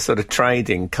I see the sort of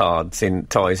trading cards in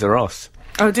Toys R Us.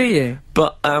 Oh, do you?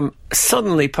 But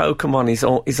suddenly Pokemon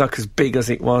is like as big as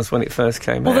it was when it first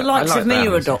came Well, out. the likes I like of me that.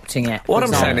 are adopting it. What for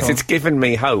I'm saying is example. it's given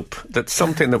me hope that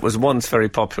something that was once very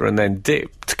popular and then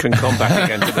dipped can come back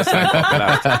again to the same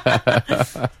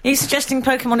popularity. He's suggesting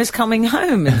Pokemon is coming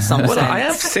home in some Well, sense. I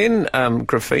have seen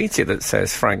graffiti that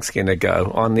says Frank Skinner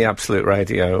Go on the Absolute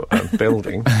Radio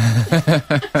building. So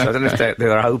I don't know if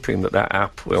they're hoping that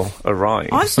app will arrive.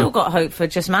 I've still got hope for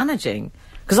just managing.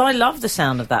 Because I love the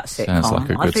sound of that sitcom. Sounds like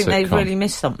a I good think they've sitcom. really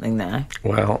missed something there.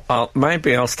 Well,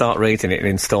 maybe I'll start reading it in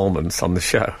instalments on the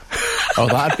show. Oh,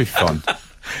 that'd be fun.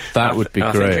 That would be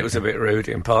I great. think it was a bit rude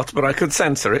in part, but I could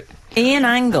censor it. Ian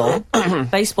Angle,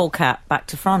 baseball cap, back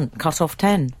to front, cut off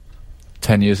 10.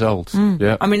 10 years old.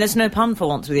 Yeah. I mean, there's no pun for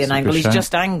once with Ian It's a Angle. good He's shout.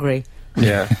 just angry.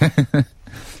 Yeah.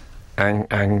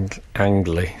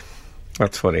 Angly.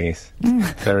 That's what he is.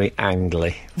 Very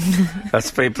angly.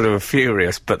 That's people who are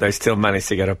furious, but they still manage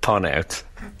to get a pun out.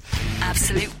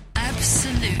 Absolute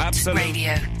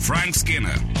Radio. Frank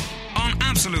Skinner on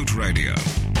Absolute Radio.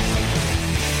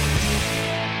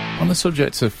 On the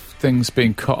subject of things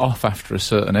being cut off after a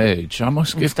certain age, I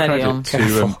must give Steady credit on.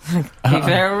 to... Be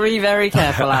very, very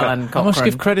careful, Alan Cochrane. I must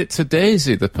give credit to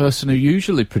Daisy, the person who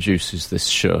usually produces this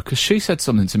show, because she said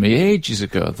something to me ages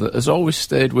ago that has always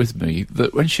stayed with me,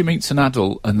 that when she meets an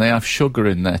adult and they have sugar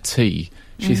in their tea,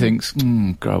 she thinks,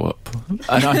 grow up.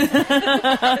 And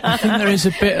I think there is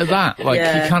a bit of that. Like,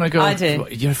 Yeah, you kind of go, I do.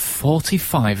 you're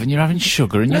 45 and you're having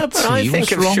sugar in your But tea. I think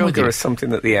What's of wrong with sugar you? as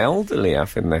something that the elderly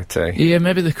have in their tea. Yeah,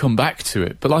 maybe they come back to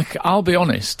it. But, like, I'll be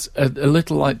honest, a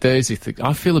little like Daisy,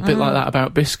 I feel a bit like that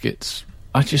about biscuits.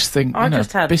 I just think, I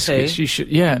just had biscuits, two. you should...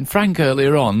 Yeah, and Frank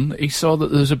earlier on, he saw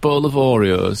that there was a bowl of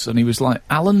Oreos, and he was like,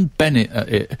 Alan Bennett at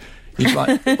it. He's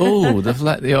like, oh, they've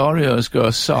let the Oreos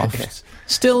go soft.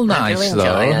 Still nice,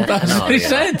 though. That's what he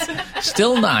said.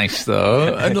 Still nice,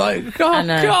 though. And like, oh,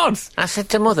 know. God. I said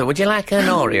to Mother, would you like an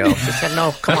Oreo? She said,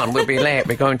 no, come on, we'll be late,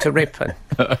 we're going to Ripon.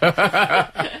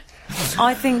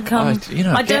 I think, I I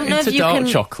get don't know into if you dark can...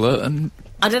 chocolate and...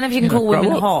 I don't know if you can know, call grow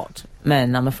women up. hot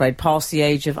men, I'm afraid, past the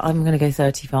age of, I'm going to go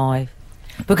 35.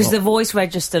 Because the voice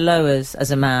register lowers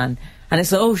as a man. And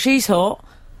it's like, oh, she's hot.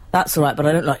 That's all right, but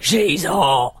I don't like, she's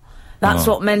hot. That's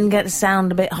what men get to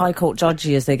sound a bit high court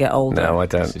judgy as they get older. No, I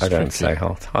This don't. is I don't tricky. say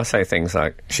hot. I say things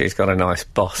like, she's got a nice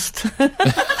bust. And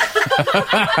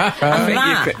think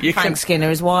that, you can- Frank Skinner,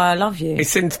 is why I love you.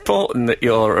 It's important that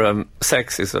your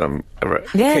sexism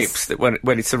Yes. keeps when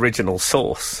it's original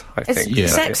source, I It's, think. Yeah.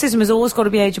 Sexism has always got to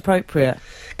be age appropriate.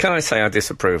 Can I say I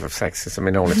disapprove of sexism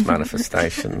in all its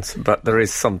manifestations, but there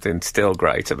is something still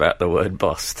great about the word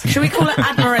bust. Should we call it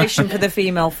admiration for the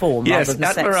female form Yes, rather than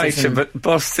admiration, sexism? but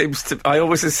bust seems to... I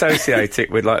always associate it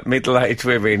with, like, middle-aged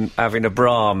women having a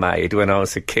bra made when I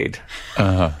was a kid.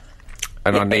 Uh-huh.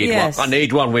 And I need yes. one. I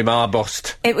need one with my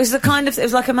bust. It was it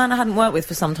was like a man I hadn't worked with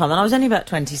for some time, and I was only about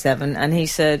 27, and he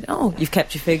said, oh, you've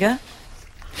kept your figure?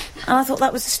 And I thought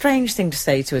that was a strange thing to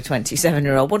say to a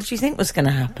 27-year-old. What did you think was going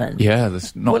to happen? Yeah,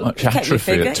 there's not much you kept your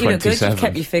atrophy figure. at You look good, 27. you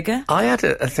kept your figure. I had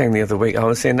a thing the other week. I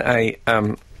was in a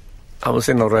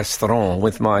restaurant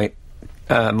with my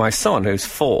son, who's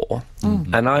 4,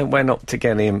 and I went up to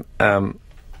get him. I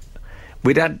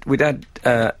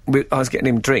was getting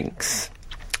him drinks,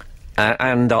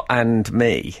 and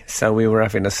me. So we were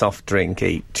having a soft drink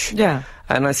each. Yeah.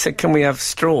 And I said, "Can we have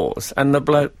straws?" And the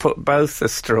bloke put both the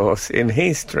straws in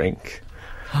his drink.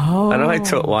 Oh. And I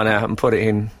took one out and put it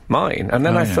in mine. And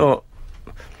then I thought,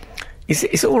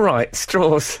 it's all right,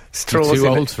 straws. You're too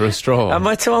in old for a straw. Am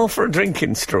I too old for a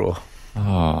drinking straw?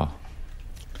 Oh.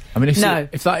 I mean, No.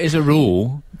 if that is a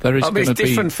rule, there is I mean, going to it's be...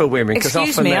 different for women, because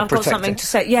Excuse often me, they're I've got protected. something to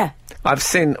say. Yeah. I've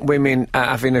seen women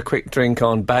having a quick drink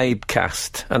on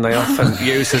Babecast, and they often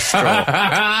use a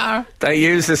straw. They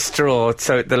use a straw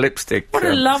so the lipstick What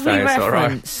a lovely stays all right.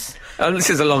 reference. And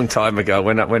this is a long time ago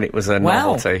when it was a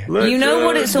Well, novelty. you know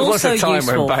what it's There was also a time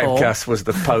useful when for? Babecast was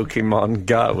the Pokemon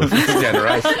Go of this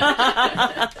generation.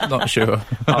 Not sure.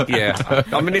 Oh, yeah.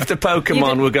 I mean, if the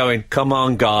Pokemon were going, come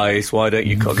on, guys, why don't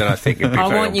you call? Then I think it'd be I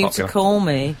very want you unpopular. to call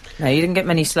me. No, you didn't get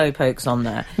many slowpokes on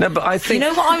there. No, but I think... You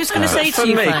know what I was going to say for to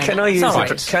you, me, Frank? can I use Sorry.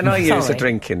 a Sorry.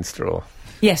 drinking straw?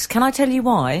 Yes, can I tell you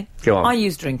why? Go on. I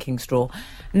use drinking straw.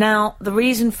 Now, the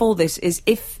reason for this is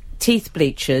if teeth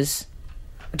bleachers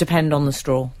depend on the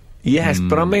straw. Yes,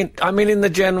 but I mean in the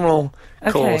general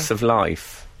Okay. course of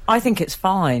life. I think it's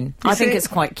fine. I think it? it's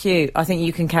quite cute. I think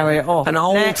you can carry it off. An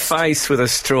old Next. face with a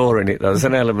straw in it, though. There's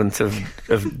an element of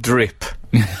drip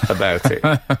about it.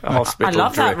 A hospital I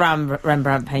love drip. that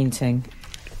Rembrandt painting.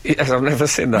 Yes, I've never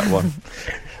seen that one.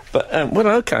 But, well,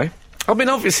 okay. I mean,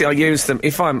 obviously I use them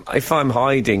if I'm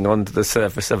hiding under the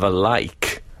surface of a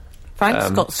lake,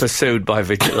 Frank's got... pursued by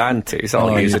vigilantes,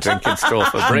 I'll use a drinking straw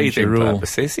for breathing rule.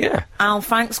 purposes, yeah. Al,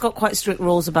 Frank's got quite strict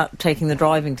rules about taking the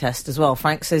driving test as well.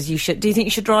 Frank says you should... Do you think you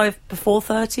should drive before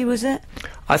 30, was it?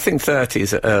 I think 30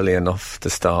 is early enough to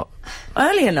start.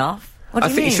 Early enough? What do I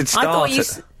you think mean? you should I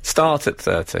thought start at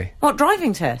 30. What,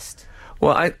 driving test?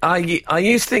 Well, I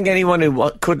used to think anyone who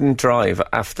couldn't drive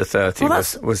after 30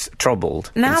 was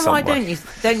troubled. Now, why don't you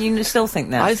still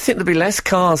think that? I think there'd be less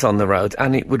cars on the road,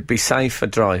 and it would be safer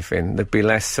driving. There'd be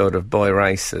less sort of boy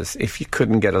racers if you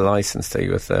couldn't get a licence till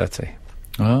you were 30.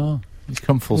 Oh, it's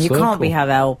come full circle. You can't have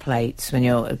L plates when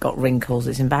you've got wrinkles.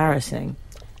 It's embarrassing.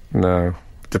 No.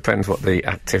 Depends what the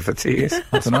activity is.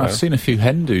 I don't know. I've seen a few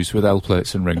Hindus with L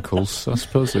plates and wrinkles. So I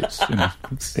suppose it's,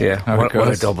 it's how it goes.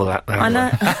 What a double that. I know.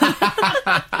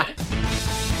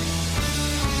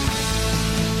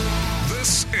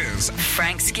 This is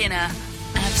Frank Skinner,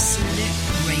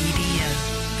 Absolute Radio.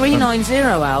 390,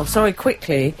 Al. Sorry,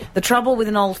 quickly. The trouble with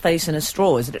an old face in a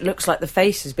straw is that it looks like the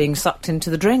face is being sucked into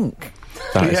the drink.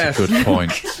 That is a good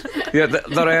point. Yeah,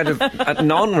 that I had a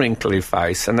non-wrinkly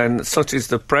face, and then such is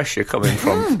the pressure coming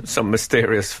from some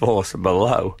mysterious force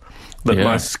below that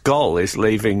my skull is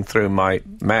leaving through my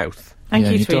mouth. Thank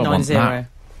you, 390.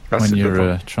 When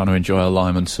you're trying to enjoy a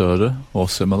lime and soda or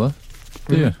similar.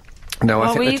 Yeah. No, what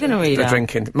I think were you going to read out?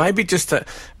 Drinking, maybe just an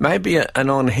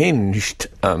unhinged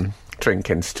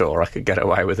drinking straw I could get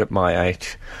away with at my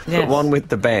age. Yes. But one with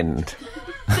the bend.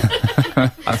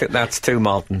 I think that's too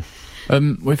modern.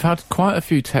 We've had quite a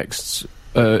few texts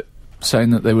saying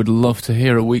that they would love to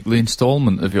hear a weekly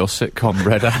instalment of your sitcom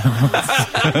read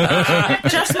out.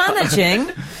 Just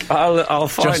managing. I'll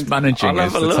find. Just managing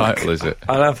is the title, is it?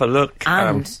 I'll have a look.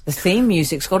 And the theme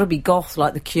music's got to be goth,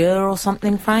 like The Cure or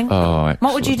something, Frank. Oh, excellent.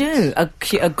 What would you do?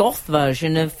 A goth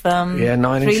version of 9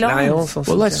 Inch Nails or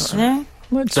something.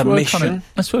 Well,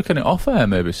 let's work on it off air,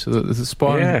 maybe, so that there's a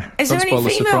spoil. Yeah. Is there any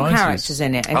female characters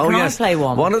in it? And can I play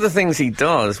one? One of the things he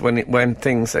does when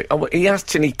things... he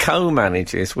actually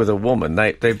co-manages with a woman.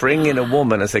 They bring in a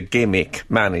woman as a gimmick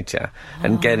manager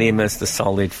and get him as the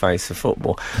solid face of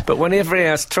football. But whenever he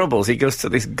has troubles, he goes to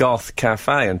this goth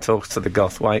cafe and talks to the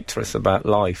goth waitress about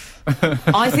life.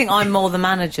 I think I'm more the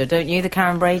manager, don't you? The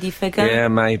Karen Brady figure? Yeah,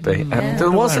 maybe.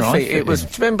 There was it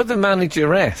was... Remember the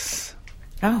manageress?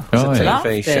 Oh,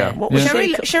 TV show. What was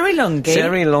Sherry Lungy.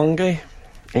 Sherry Lungy,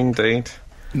 indeed.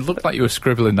 It looked like you were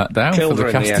scribbling that down for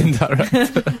the casting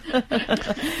director.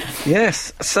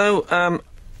 Yes. So,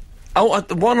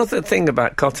 one other thing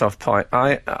about cut-off pie.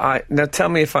 I now tell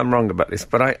me if I'm wrong about this,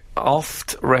 but I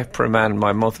oft reprimand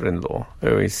my mother-in-law,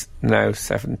 who is now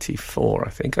 74. I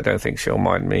think. I don't think she'll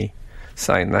mind me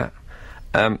saying that.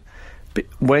 But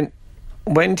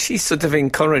when she's sort of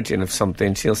encouraging of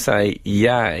something, she'll say,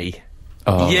 "Yay."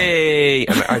 Oh. Yay!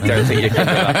 And I don't think you can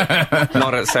do that.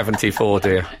 Not at 74,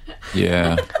 dear.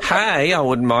 Yeah. Hey, I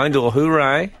wouldn't mind, or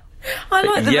hooray. I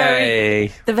like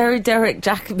the very Derek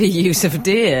Jacobi use of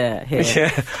dear here.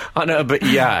 Yeah, I know, but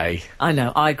yay. I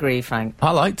know, I agree, Frank.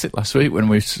 I liked it last week when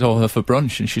we saw her for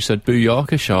brunch and she said "Boo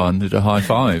Yorkshire" and did a high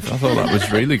five. I thought that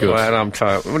was really good. Well, I'm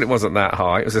tired. Well, it wasn't that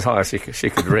high. It was as high as she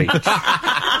could reach.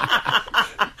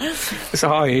 It's a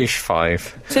high-ish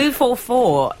 5.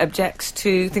 244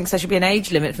 thinks there should be an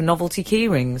age limit for novelty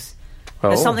keyrings.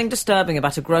 There's something disturbing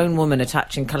about a grown woman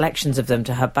attaching collections of them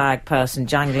to her bag, purse and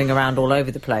jangling around all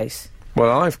over the place.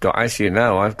 Well, as you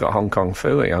know, I've got Hong Kong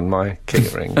Phooey on my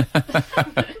keyring,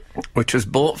 which was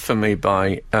bought for me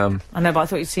by... I know, but I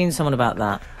thought you'd seen someone about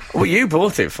that. Well, you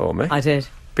bought it for me. I did.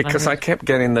 Because I kept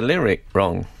getting the lyric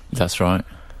wrong. That's right.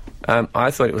 I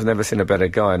thought it was Never Seen a Better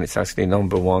Guy, and it's actually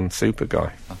Number One Super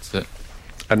Guy. That's it.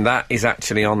 And that is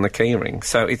actually on the keyring.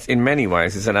 So it's, in many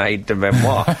ways, it's an aide de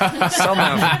memoir. some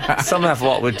have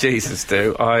What Would Jesus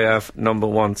Do? I have Number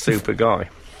One Super Guy.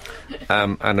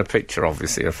 And a picture,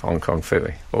 obviously, of Hong Kong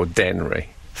Phooey, or Denry,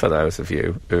 for those of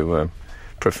you who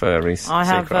prefer his I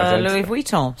have secret Louis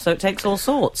Vuitton, so it takes all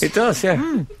sorts. It does,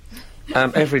 yeah.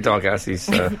 Every dog has his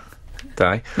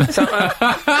day. So,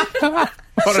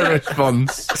 what a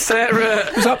response.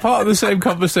 Sarah... Is that part of the same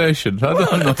conversation?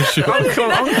 I'm not sure. Hong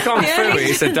Kong Phooey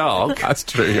is a dog. That's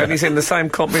true, yeah. And he's in the same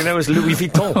company now as Louis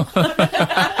Vuitton.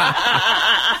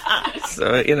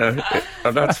 So,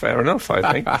 that's fair enough,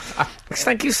 I think.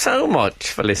 Thank you so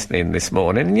much for listening this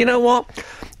morning. And you know what?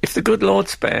 If the good Lord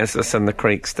spares us and the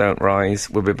creeks don't rise,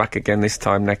 we'll be back again this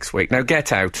time next week. Now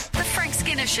get out. The Frank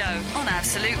Skinner Show on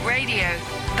Absolute Radio.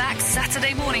 Back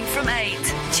Saturday morning from 8.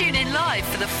 Tune in live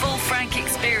for the full Frank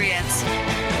experience.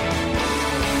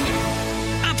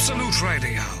 Absolute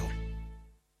Radio.